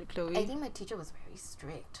diet, Chloe? I think my teacher was very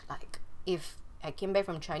strict. Like, if I came back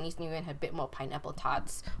from Chinese New Year and had a bit more pineapple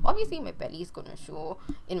tarts, obviously my belly is gonna show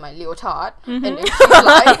in my leotard. Mm-hmm. And then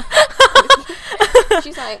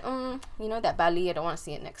she's like, that ballet, I don't want to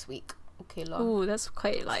see it next week. Okay, love. Ooh, that's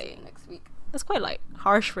quite See it like next week.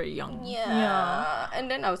 harsh for a young. Yeah. And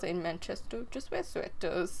then I was in Manchester, just wear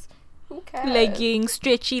sweaters. Who cares? Leggings,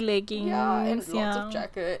 stretchy leggings. Yeah, and lots yeah. of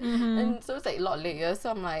jacket. Mm-hmm. And so it's like a lot of layers. So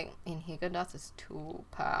I'm like, in Haagen-Dazs is £2.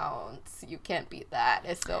 You can't beat that.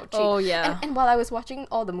 It's so cheap. Oh, yeah. And while I was watching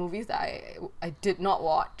all the movies that I did not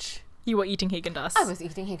watch, You were eating Haagen-Dazs. I was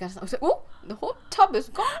eating Haagen-Dazs. I was like, oh, the whole tub is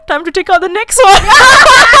gone. Time to take out the next one.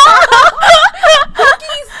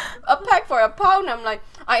 Cookies! A pack for £1. I'm like,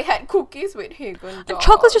 I had cookies with Haagen-Dazs.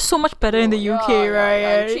 Chocolate's just so much better in the Yeah, UK, yeah, right?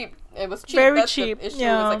 and cheap. It was cheap. Very That's cheap, The issue.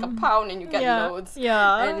 yeah. It's like £1 and you get Yeah, loads.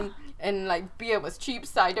 yeah. And like beer was cheap,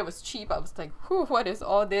 cider was cheap. I was like, whew, what is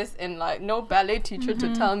all this? And like no ballet teacher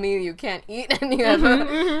Mm-hmm. to tell me you can't eat and you have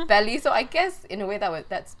a belly. So I guess in a way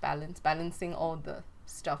that's balancing all the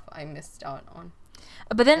stuff I missed out on.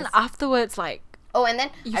 But then Yes. afterwards, like, Oh, and then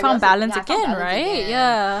you I found realized- balance I found again, balance right? again.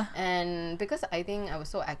 Yeah. And because I think I was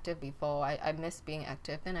so active before, I missed being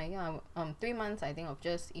active. Then 3 months I think of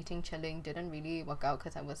just eating, chilling, didn't really work out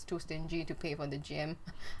because I was too stingy to pay for the gym.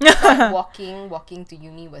 But walking to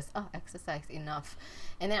uni was exercise enough.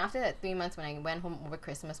 And then after that 3 months when I went home over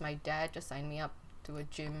Christmas, my dad just signed me up to a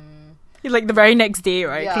gym. Like the very next day,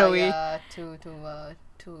 right, yeah, Chloe? Yeah, to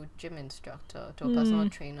gym instructor, to a personal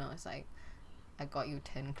trainer. It's like, I got you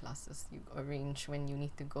 10 classes you arrange when you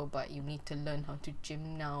need to go, but you need to learn how to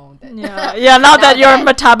gym now. That Yeah, now that your that-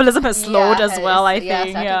 metabolism has slowed as well, I think.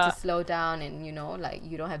 started Yeah. to slow down, and like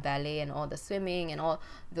you don't have ballet and all the swimming and all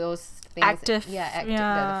those things. Active, active.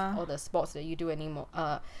 yeah. All the sports that you do anymore.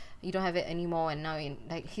 You don't have it anymore, and now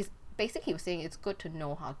he was saying it's good to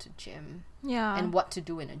know how to gym Yeah. and what to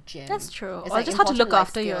do in a gym. That's true. It's Or like just how to look important life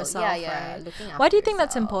after skill. yourself, Yeah, right? looking Why do you after think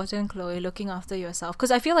that's yourself. important, Chloe, looking after yourself? Because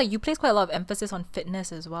I feel like you place quite a lot of emphasis on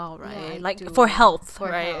fitness as well, Yeah, right? I Like do. for health, For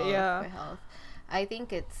right? health, Yeah. for health. I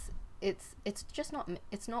think it's just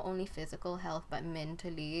not only physical health, but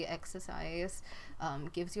mentally exercise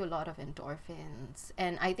gives you a lot of endorphins.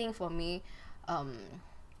 And I think for me,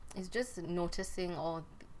 it's just noticing all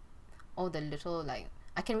the little, like,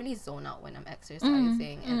 I can really zone out when I'm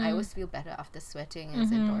exercising, and I always feel better after sweating.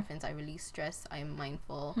 It's endorphins. I release stress. I'm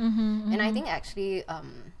mindful, and I think actually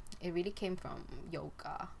it really came from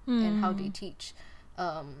yoga and how they teach.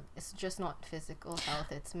 It's just not physical health,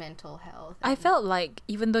 it's mental health. I and- felt like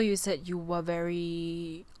even though you said you were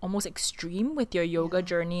very almost extreme with your yoga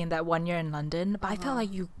journey in that 1 year in London, but I felt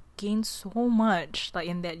like you gained so much like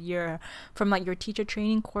in that year from like your teacher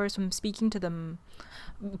training course, from speaking to them.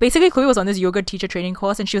 Basically, Chloe was on this yoga teacher training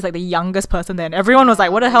course, and she was like the youngest person there. And everyone was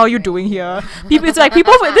like, "What the hell are you doing here?" It's like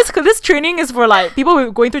people with this training is for like people who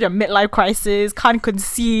are going through their midlife crisis, can't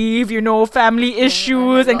conceive, family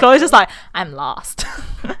issues, and Chloe's just like, "I'm lost."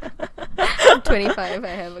 25, I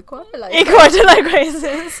have a quarter life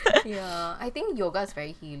crisis. Yeah, I think yoga is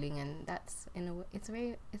very healing, and that's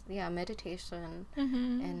meditation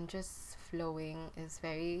and just flowing is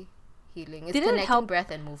very healing. It's connecting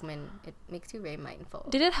breath and movement. It makes you very mindful.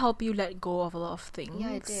 Did it help you let go of a lot of things?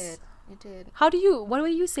 Yeah, it did. It did. What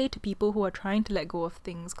would you say to people who are trying to let go of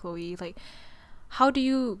things, Chloe? Like, how do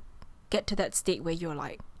you get to that state where you're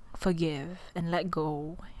like, forgive and let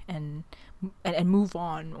go and move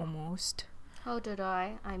on almost? How did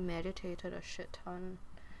I meditated a shit ton.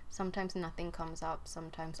 Sometimes nothing comes up,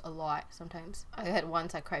 sometimes a lot. Sometimes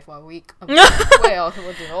I cried for a week. Where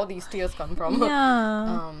did all these tears come from?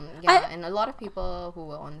 And a lot of people who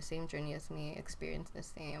were on the same journey as me experienced the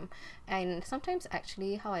same. And sometimes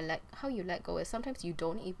actually how you let go is sometimes you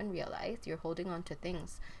don't even realize you're holding on to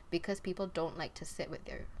things, because people don't like to sit with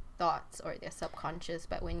their thoughts or their subconscious.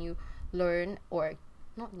 But when you learn, or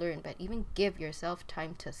not learn, but even give yourself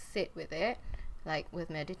time to sit with it, like with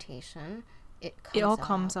meditation, it all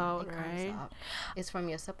comes out, right? It's from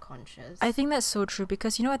your subconscious. I think that's so true,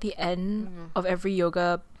 because at the end of every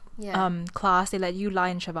yoga class, they let you lie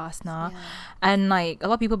in shavasana, and like a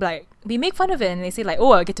lot of people we make fun of it and they say like,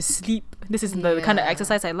 oh, I get to sleep, this is the kind of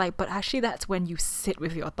exercise I like, but actually that's when you sit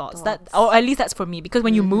with your thoughts. That, or at least that's for me, because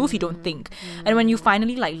when you move you don't think, and when you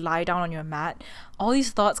finally like lie down on your mat, all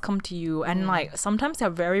these thoughts come to you, and like sometimes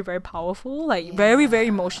they're very, very powerful, like very, very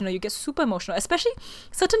emotional. You get super emotional, especially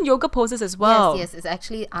certain yoga poses as well. Yes, it's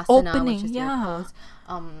actually asana, opening, which is your pose.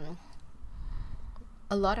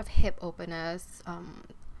 A lot of hip openers,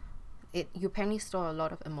 you apparently store a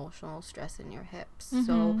lot of emotional stress in your hips.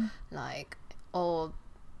 So like all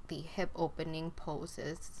the hip opening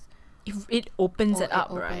poses, it opens it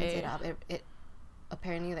up, right? It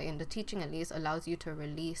apparently, like in the teaching at least, allows you to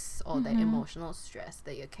release all that emotional stress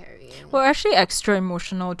that you're carrying. We're actually extra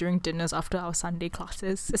emotional during dinners after our Sunday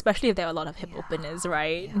classes, especially if there are a lot of hip openers,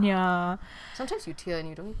 right? Yeah. Sometimes you tear and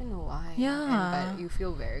you don't even know why. But you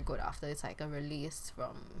feel very good after. It's like a release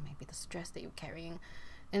from maybe the stress that you're carrying.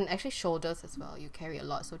 And actually shoulders as well, you carry a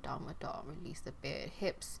lot, so downward dog, release a bit.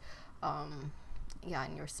 Hips,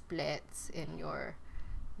 in your splits, in your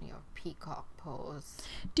peacock pose.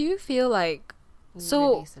 Do you feel like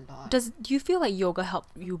do you feel like yoga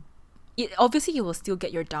helped you? Obviously you will still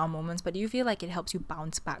get your down moments, but do you feel like it helps you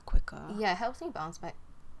bounce back quicker? Yeah, it helps me bounce back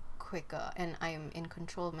quicker, and I am in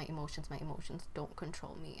control of my emotions. My emotions don't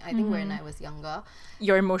control me. I think when I was younger,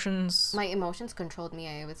 my emotions controlled me.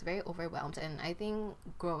 I was very overwhelmed, and I think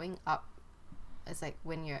growing up, it's like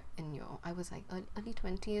when you're I was like early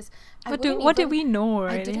 20s. What did we know,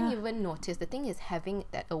 right? I didn't even notice. The thing is having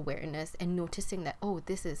that awareness and noticing that, oh,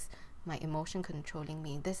 this is my emotion controlling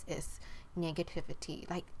me, this is negativity.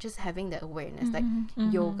 Like just having the awareness.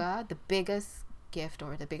 Yoga, the biggest gift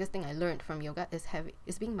or the biggest thing I learned from yoga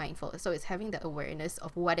is being mindful. So it's having the awareness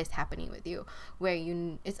of what is happening with you, where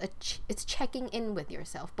it's checking in with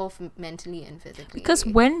yourself, both mentally and physically. Because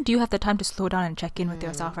when do you have the time to slow down and check in with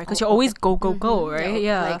yourself, right? Because you're always go, right?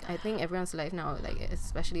 Yeah. Like I think everyone's life now, like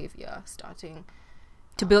especially if you're starting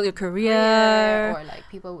to build your career, or like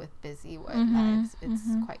people with busy work lives, it's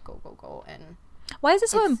quite go. And why is it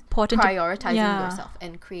so important prioritizing yourself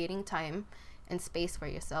and creating time and space for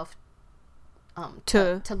yourself,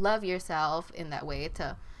 to love yourself in that way,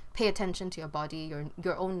 to pay attention to your body,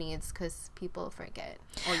 your own needs, because people forget,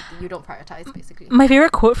 or you don't prioritize, basically. My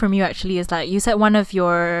favorite quote from you actually is that you said one of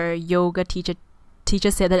your yoga teacher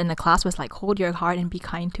said that in the class was like, hold your heart and be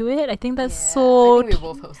kind to it. I think that's so... I think we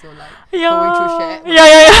both also like going through shit.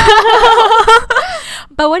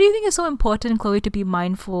 But what do you think is so important, Chloe, to be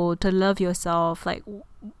mindful, to love yourself? Like,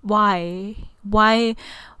 why?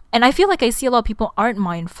 And I feel like I see a lot of people aren't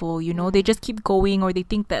mindful, they just keep going, or they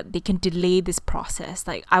think that they can delay this process.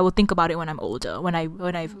 Like, I will think about it when I'm older, when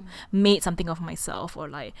I've made something of myself, or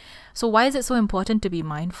like, so why is it so important to be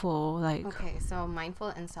mindful? Like, okay, so mindful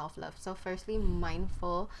and self-love. So firstly,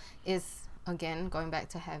 mindful is, again, going back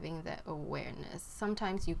to having that awareness.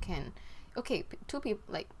 Sometimes you can, two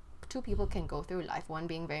people can go through life, one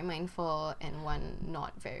being very mindful and one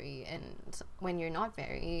not very. And when you're not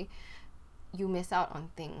very, you miss out on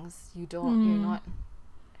things. You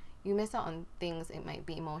miss out on things. It might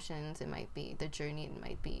be emotions, it might be the journey, it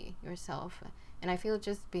might be yourself. And I feel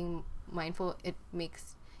just being mindful, it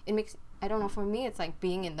makes, I don't know, for me it's like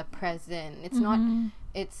being in the present. It's not,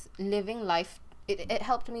 it's living life. It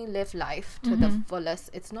helped me live life to the fullest.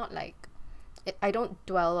 It's not like I don't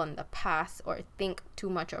dwell on the past or think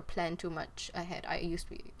too much or plan too much ahead. I used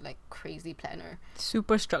to be like crazy planner,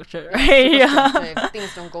 super structured, right? Super structured. If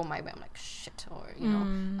things don't go my way, I'm like shit. Or you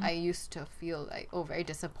know, I used to feel like very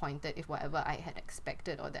disappointed if whatever I had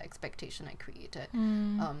expected or the expectation I created,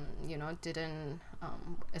 you know, didn't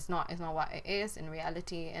it's not what it is in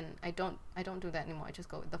reality. And I don't do that anymore. I just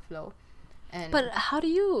go with the flow. But how do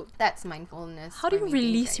you... That's mindfulness. How do you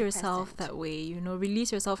release yourself that way? You know,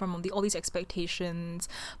 release yourself from all these expectations,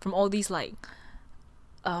 from all these like,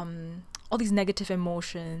 all these negative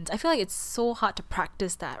emotions. I feel like it's so hard to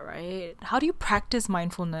practice that, right? How do you practice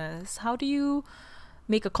mindfulness? How do you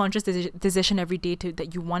make a conscious decision every day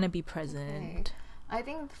that you want to be present? Okay. I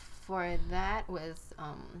think for that was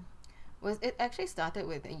it actually started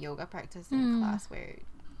with a yoga practice in class where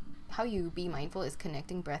how you be mindful is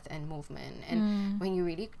connecting breath and movement. And when you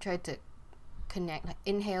really try to connect, like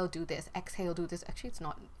inhale, do this, exhale, do this, actually it's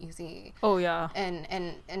not easy. Oh yeah. And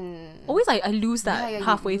always I lose that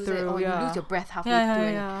halfway through. Or you lose your breath halfway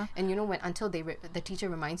through. And you know, when until the teacher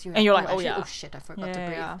reminds you, and you're like, oh shit, I forgot to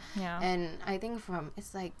breathe. Yeah. And I think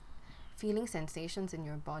it's like feeling sensations in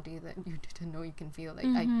your body that you didn't know you can feel. Like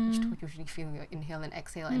I usually feel your inhale and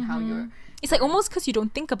exhale and how you're... It's like almost because you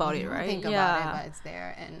don't think about it, right? Think about it, but it's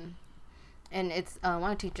there. And it's one of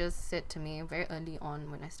the teachers said to me very early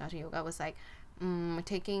on when I started yoga was like,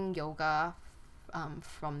 taking yoga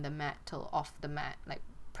from the mat till off the mat, like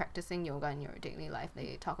practicing yoga in your daily life.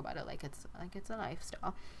 They talk about it like it's a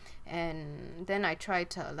lifestyle. And then I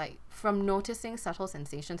tried to, like, from noticing subtle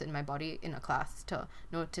sensations in my body in a class to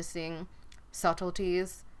noticing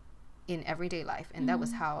subtleties in everyday life, and that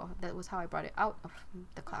was how I brought it out of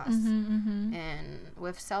the class. And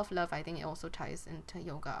with self-love, I think it also ties into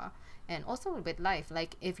yoga, and also with life.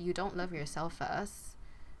 Like, if you don't love yourself first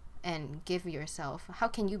and give yourself, how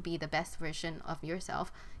can you be the best version of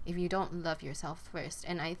yourself if you don't love yourself first?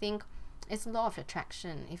 And I think it's law of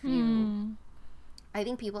attraction. If you I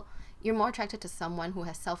think you're more attracted to someone who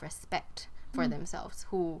has self-respect for themselves,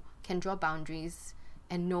 who can draw boundaries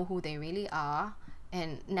and know who they really are.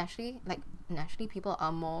 And naturally people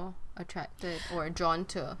are more attracted or drawn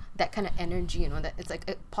to that kind of energy, you know, that it's like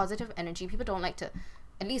a positive energy. People don't like to,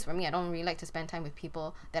 at least for me, I don't really like to spend time with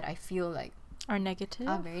people that I feel like are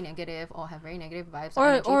very negative or have very negative vibes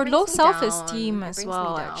or low self-esteem as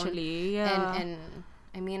well, actually. And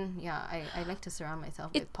I mean, I like to surround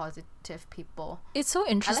myself with positive people. It's so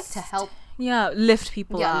interesting. I like to help. Lift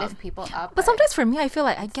people up. Lift people up. But sometimes for me, I feel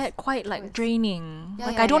like I get quite like draining.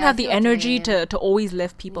 I don't have the energy to always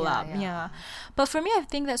lift people up. But for me, I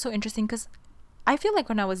think that's so interesting because I feel like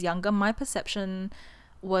when I was younger, my perception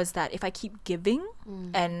was that if I keep giving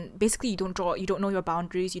and basically you don't know your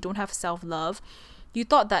boundaries, you don't have self-love, you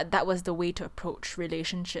thought that was the way to approach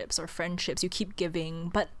relationships or friendships. You keep giving,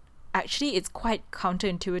 but actually it's quite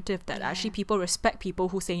counterintuitive that actually people respect people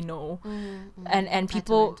who say no. And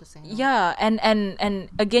people and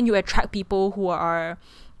again, you attract people who are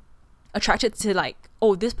attracted to, like,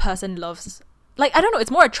 oh, this person loves, like, I don't know, it's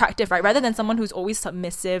more attractive, right, rather than someone who's always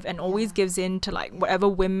submissive and always gives in to like whatever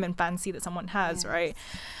whim and fancy that someone has, right?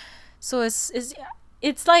 So it's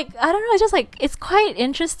like, I don't know, it's just like, it's quite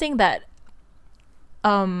interesting that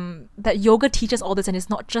that yoga teaches all this, and it's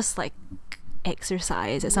not just like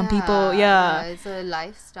exercise as some people it's a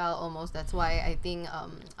lifestyle almost. That's why I think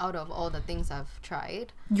out of all the things I've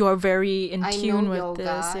tried, you're very in tune with yoga,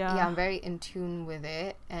 this. I'm very in tune with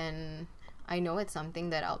it, and I know it's something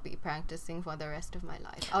that I'll be practicing for the rest of my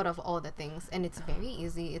life out of all the things. And it's very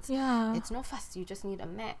easy. It's no fuss. You just need a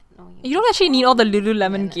mat. You don't actually need all the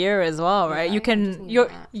Lululemon gear as well, right? You can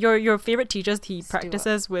your favorite teachers, he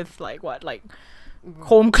practices with like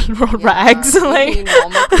home rags, like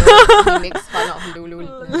normal clothes. He makes fun of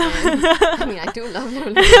Lululemon. I mean, I do love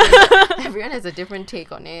Lululemon. Everyone has a different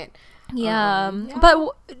take on it. But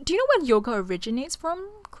do you know where yoga originates from,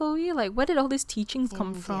 Chloe? Like, where did all these teachings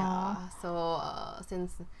come from? So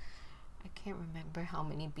since I can't remember how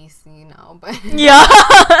many BC now, but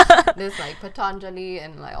there's like Patanjali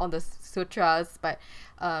and like all the sutras, but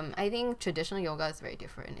I think traditional yoga is very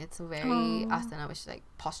different. It's very asana, which is like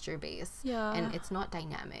posture based, and it's not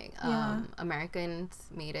dynamic. Americans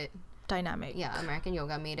made it dynamic. American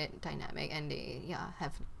yoga made it dynamic, and they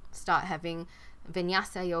start having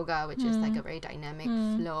Vinyasa yoga, which is like a very dynamic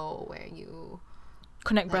flow where you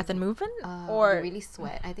connect breath and movement, or you really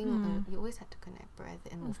sweat. I think you always had to connect breath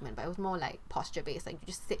and movement, but it was more like posture based. Like you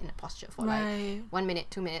just sit in a posture for like 1 minute,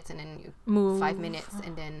 2 minutes, and then you move 5 minutes,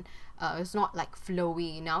 and then it's not like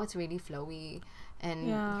flowy. Now it's really flowy,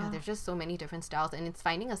 And there's just so many different styles, and it's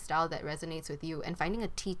finding a style that resonates with you and finding a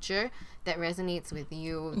teacher that resonates with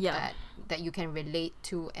you, that you can relate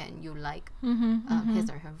to and you like his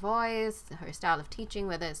or her voice, her style of teaching,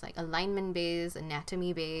 whether it's like alignment based,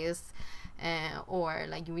 anatomy based, or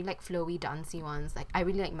like you really like flowy dancey ones. Like I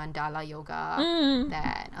really like mandala yoga.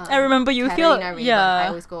 That I remember you Katarina Raven, I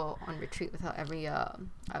always go on retreat with her every year.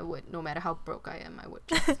 I would, no matter how broke I am, I would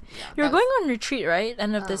just You're going on retreat, right?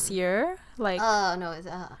 End of this year? Like no, it's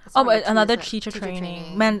but another teacher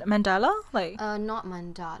training. Mandala? Like not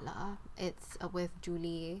mandala. It's with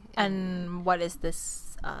Julie. And what is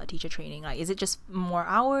this teacher training like? Is it just more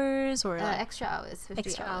hours or like extra hours?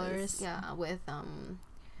 50 hours. Yeah, with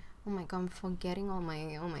oh my god, I'm forgetting all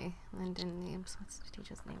my London names. What's the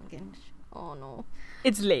teacher's name again? Oh no,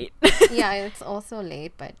 it's late. Yeah, it's also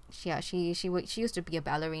late, but she used to be a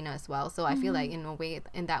ballerina as well, so I feel like in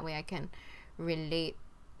that way I can relate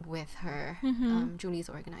with her. Julie's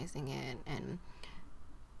organizing it, and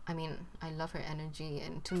I mean, I love her energy,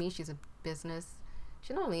 and to me she's not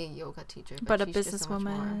only a yoga teacher, but a she's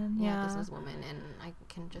businesswoman. Businesswoman, and I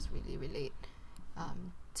can just really relate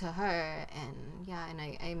to her. And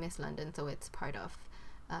I miss London, so it's part of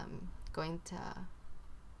going to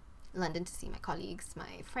London to see my colleagues,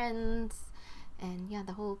 my friends, and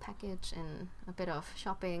the whole package, and a bit of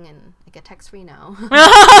shopping, and I get tax free now.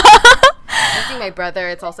 I see my brother,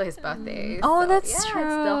 it's also his birthday. Oh, so, that's true. It's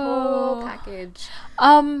the whole package.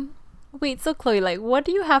 Wait, so Chloe, like what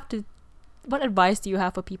advice do you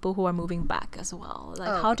have for people who are moving back as well?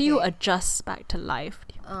 Like how do you adjust back to life?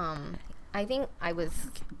 I think I was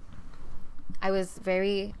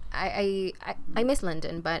very I miss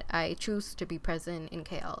London, but I choose to be present in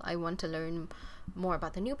KL. I want to learn more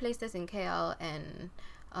about the new places in KL, and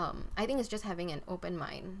I think it's just having an open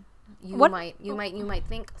mind. You might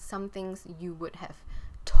think some things you would have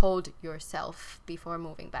told yourself before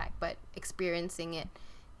moving back, but experiencing it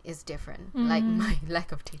is different. Like my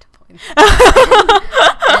lack of data points,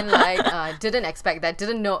 and like didn't expect that,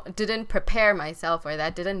 didn't prepare myself for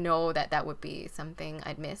that, didn't know that would be something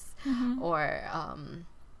I'd miss, or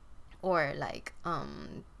like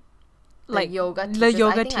yoga teachers.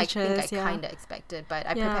 I think I kind of expected, but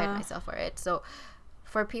I prepared myself for it. So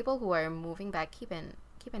for people who are moving back, keep an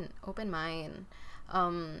open mind.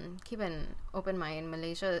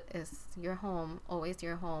 Malaysia is your home, always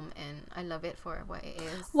your home, and I love it for what it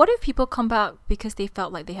is. What if people come back because they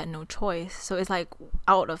felt like they had no choice? So it's like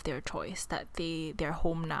out of their choice that they're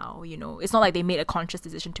home now, you know? It's not like they made a conscious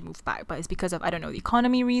decision to move back, but it's because of, I don't know, the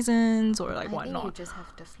economy reasons or like whatnot. I think you just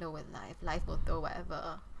have to flow with life. Life will throw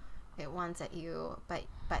whatever it wants at you, but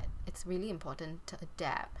it's really important to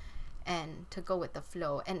adapt and to go with the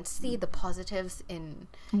flow and see the positives in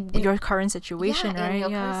your current situation, right? In your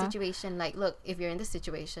current situation. Like, look, if you're in this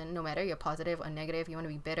situation, no matter you're positive or negative, you want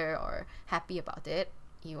to be bitter or happy about it,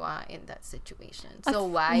 you are in that situation. So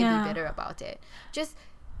why be bitter about it? Just,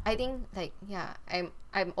 I think, like,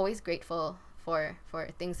 I'm always grateful for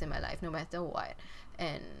things in my life, no matter what.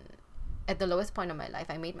 And at the lowest point of my life,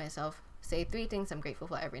 I made myself say 3 things I'm grateful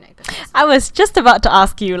for every night. I was just about to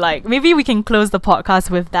ask you, like, maybe we can close the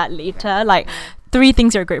podcast with that later. Right. Like, 3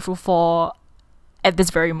 things you're grateful for at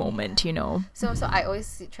this very moment, you know. So I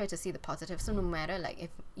always try to see the positive. So no matter, like,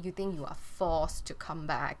 if you think you are forced to come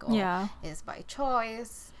back or it's by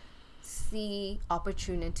choice, see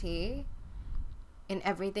opportunity in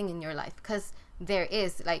everything in your life. Because there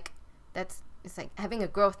is, like, it's like having a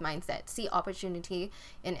growth mindset. See opportunity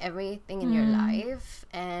in everything in your life,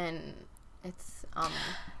 and it's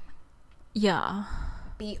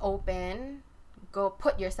be open, go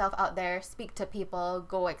put yourself out there, speak to people,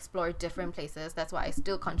 go explore different places. That's what I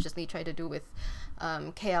still consciously try to do with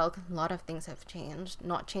KL. A lot of things have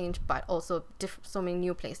not changed, but also so many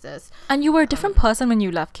new places. And you were a different person when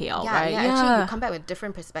you left KL, right? Actually, you come back with a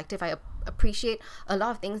different perspective. I appreciate a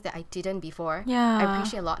lot of things that I didn't before. I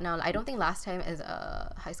appreciate a lot now. I don't think last time as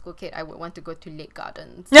a high school kid I would want to go to Lake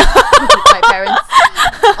Gardens with my parents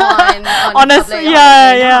on honestly,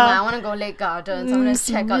 I want to go Lake Gardens. I want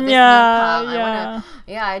to check out this new park.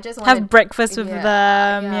 I just want to have breakfast with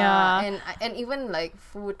them. And even like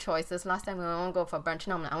food choices. Last time I want to go for brunch,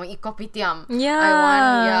 now I want to eat kopitiam.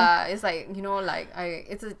 It's like, you know, like I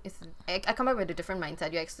come up with a different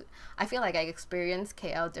mindset. I feel like I experience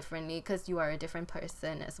KL differently because you are a different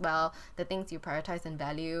person as well. The things you prioritize and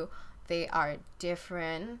value, they are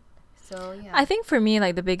different. So I think for me,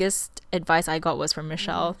 like, the biggest advice I got was from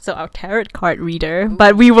Michelle, so our tarot card reader.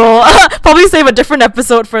 But we will probably save a different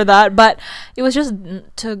episode for that. But it was just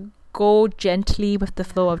to go gently with the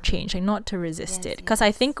flow of change and not to resist it. Because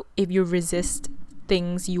I think if you resist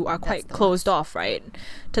things, you are quite the closed off, right,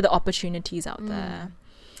 to the opportunities out there.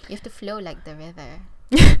 You have to flow like the river.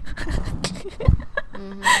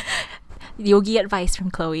 Yogi advice from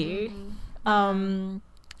Chloe.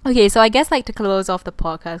 Okay, so I guess like to close off the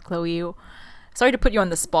podcast, Chloe, sorry to put you on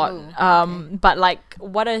the spot, but like,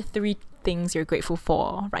 what are 3 things you're grateful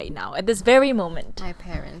for right now at this very moment? My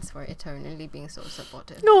parents for eternally being so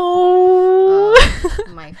supportive. No.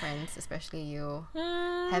 My friends, especially you,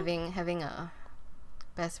 having a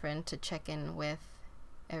best friend to check in with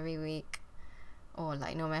every week, or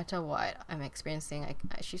like no matter what I'm experiencing,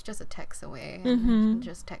 she's just a text away. And I can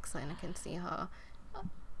just text her and I can see her.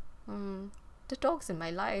 The dogs in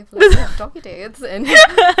my life, like we have doggy dates, and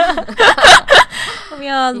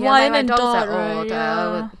Wine my and dogs Dot, are old.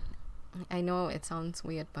 right? I know it sounds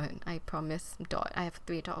weird, but I promise Dot. I have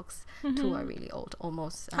 3 dogs. 2 are really old,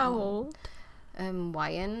 almost. How old?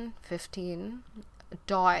 Wyan, 15.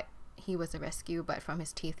 Dot, he was a rescue, but from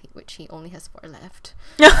his teeth, which he only has 4 left.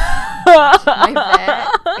 My vet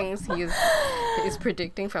thinks he's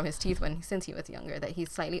predicting from his teeth since he was younger that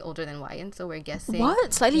he's slightly older than Wyan, so we're guessing.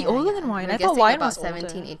 What? Slightly older than Wyan? We're I thought guessing Wyan about was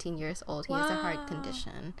 17, older. 18 years old. He has a heart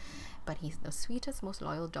condition, but he's the sweetest, most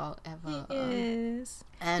loyal dog ever. He is.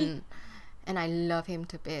 And I love him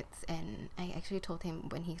to bits. And I actually told him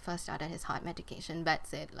when he first started his heart medication, vet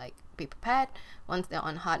said, like, be prepared. Once they're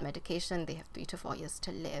on heart medication, they have 3 to 4 years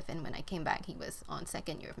to live. And when I came back, he was on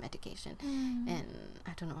 2nd year of medication. And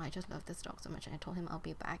I don't know, I just love this dog so much. And I told him I'll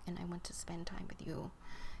be back and I want to spend time with you.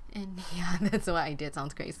 And yeah, that's what I did.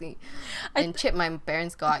 Sounds crazy. And Chip, my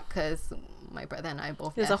parents got, because my brother and I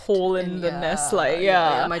both There's a hole in the nest, like,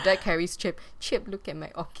 yeah. My dad carries Chip. Chip, look at my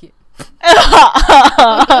orchid.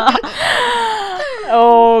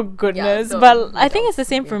 Oh goodness. So but I think it's the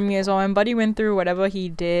same for me as well. When Buddy went through whatever he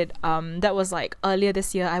did, that was like earlier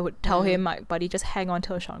this year, I would tell him like, Buddy, just hang on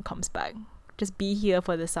till Sean comes back, just be here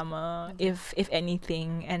for the summer, if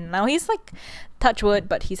anything. And now he's like, touch wood,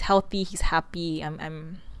 but he's healthy, he's happy.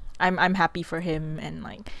 I'm happy for him. And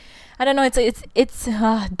like, I don't know, it's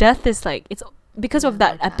death is like, it's because of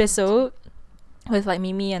that episode with like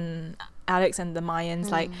Mimi and Alex and the Mayans,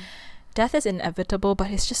 like, death is inevitable,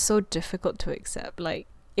 but it's just so difficult to accept. Like,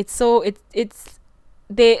 how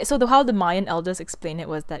the Mayan elders explain it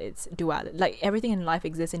was that it's dual, like everything in life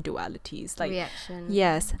exists in dualities, like reaction,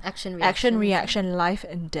 yes, action, reaction, life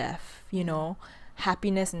and death, you know,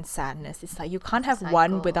 happiness and sadness. It's like you can't have cycle,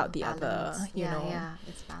 one without the balance. other, you know. Yeah,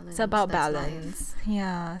 it's balance. It's about That's balance. Life.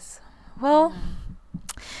 Yes. Well,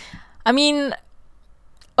 I mean,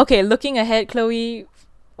 okay, looking ahead, Chloe,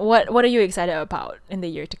 what are you excited about in the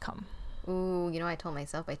year to come? Ooh, you know, I told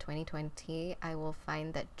myself by 2020 I will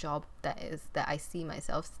find that job that I see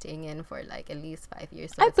myself staying in for like at least 5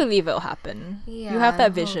 years. So I believe it'll happen. Yeah, you have that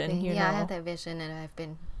I'm vision. hoping. You know. I have that vision, and I've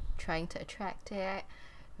been trying to attract it,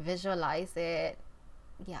 visualize it.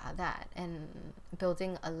 Yeah, that, and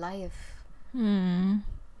building a life,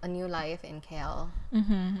 a new life in KL.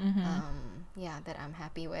 Yeah, that I'm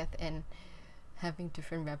happy with, and having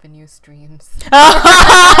different revenue streams.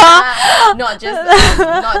 not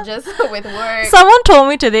just with work. Someone told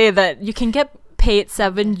me today that you can get paid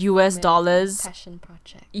 $7 passion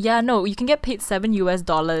project. Yeah, no, you can get paid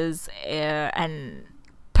 $7 and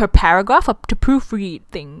per paragraph to proofread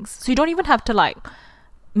things. So you don't even have to like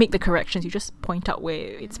make the corrections, you just point out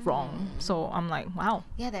where it's wrong. So I'm like, wow.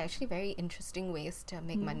 Yeah, they're actually very interesting ways to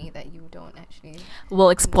make money that you don't actually.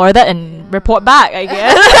 We'll explore that and report back, I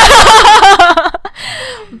guess.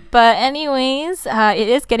 But anyways, it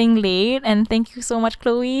is getting late, and thank you so much,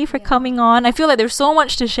 Chloe, for coming on. I feel like there's so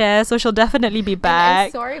much to share, so she'll definitely be back.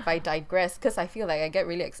 I'm sorry if I digress, because I feel like I get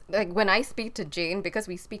really like when I speak to Jane, because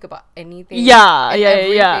we speak about anything. Yeah.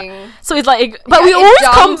 So it's like, but we always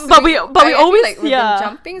come, but we always like we've been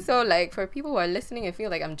jumping. So like for people who are listening, I feel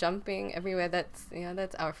like I'm jumping everywhere. That's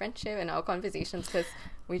our friendship and our conversations, because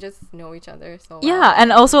we just know each other so well. Yeah,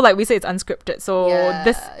 and also like we say, it's unscripted, so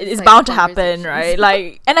this is like bound to happen, right?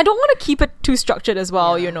 Like, and I don't want to keep it too structured as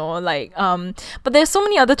well, you know, like but there's so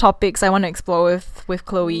many other topics I want to explore with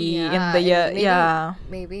Chloe in the year.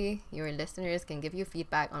 Maybe your listeners can give you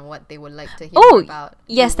feedback on what they would like to hear about.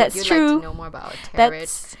 Yes, that's true. Like to know more about tarot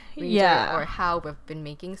reader, or how we've been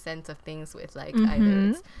making sense of things with like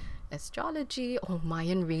either it's astrology or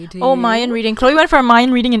Mayan reading. Chloe went for a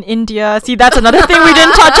Mayan reading in India. See, that's another thing we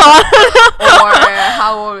didn't touch on. Or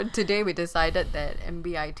how today we decided that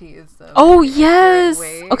MBIT is yes.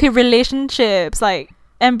 Way. Okay, relationships. Like,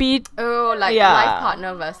 MB, Oh, like Yeah. a life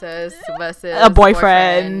partner versus a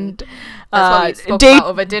boyfriend. That's what we spoke date- about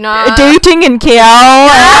over dinner. Dating in KL.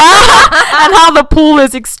 And how the pool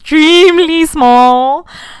is extremely small.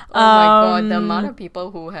 Oh my god, the amount of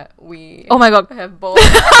people who we Oh my god. have both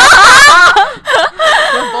have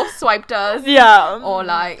both swiped us. Yeah. Or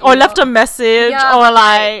like Or you left know, a message, yeah, or but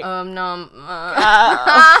like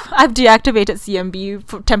I've deactivated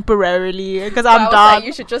CMB temporarily because I I'm was done. like,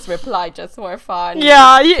 you should just reply just for fun.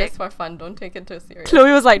 Yeah, just for fun. Don't take it too serious.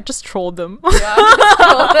 Chloe was like, just troll them. Yeah, just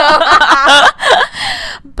troll them.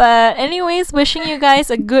 But anyways, wishing you guys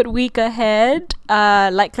a good week ahead.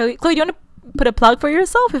 Like Chloe, do you want to put a plug for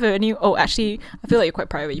yourself? If any, oh, actually, I feel like you're quite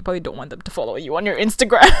private. You probably don't want them to follow you on your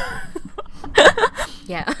Instagram.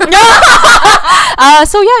 Yeah.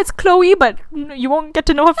 So yeah, it's Chloe, but you won't get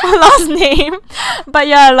to know her full last name. But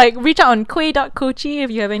yeah, like reach out on koi.kochi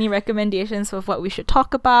if you have any recommendations of what we should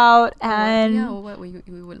talk about, and yeah, what we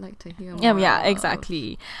would like to hear more yeah, of.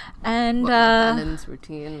 exactly. And balance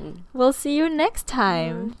routine. we'll see you next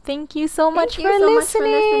time. Thank you so much Thank you so much for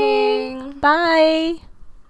listening. listening. Bye.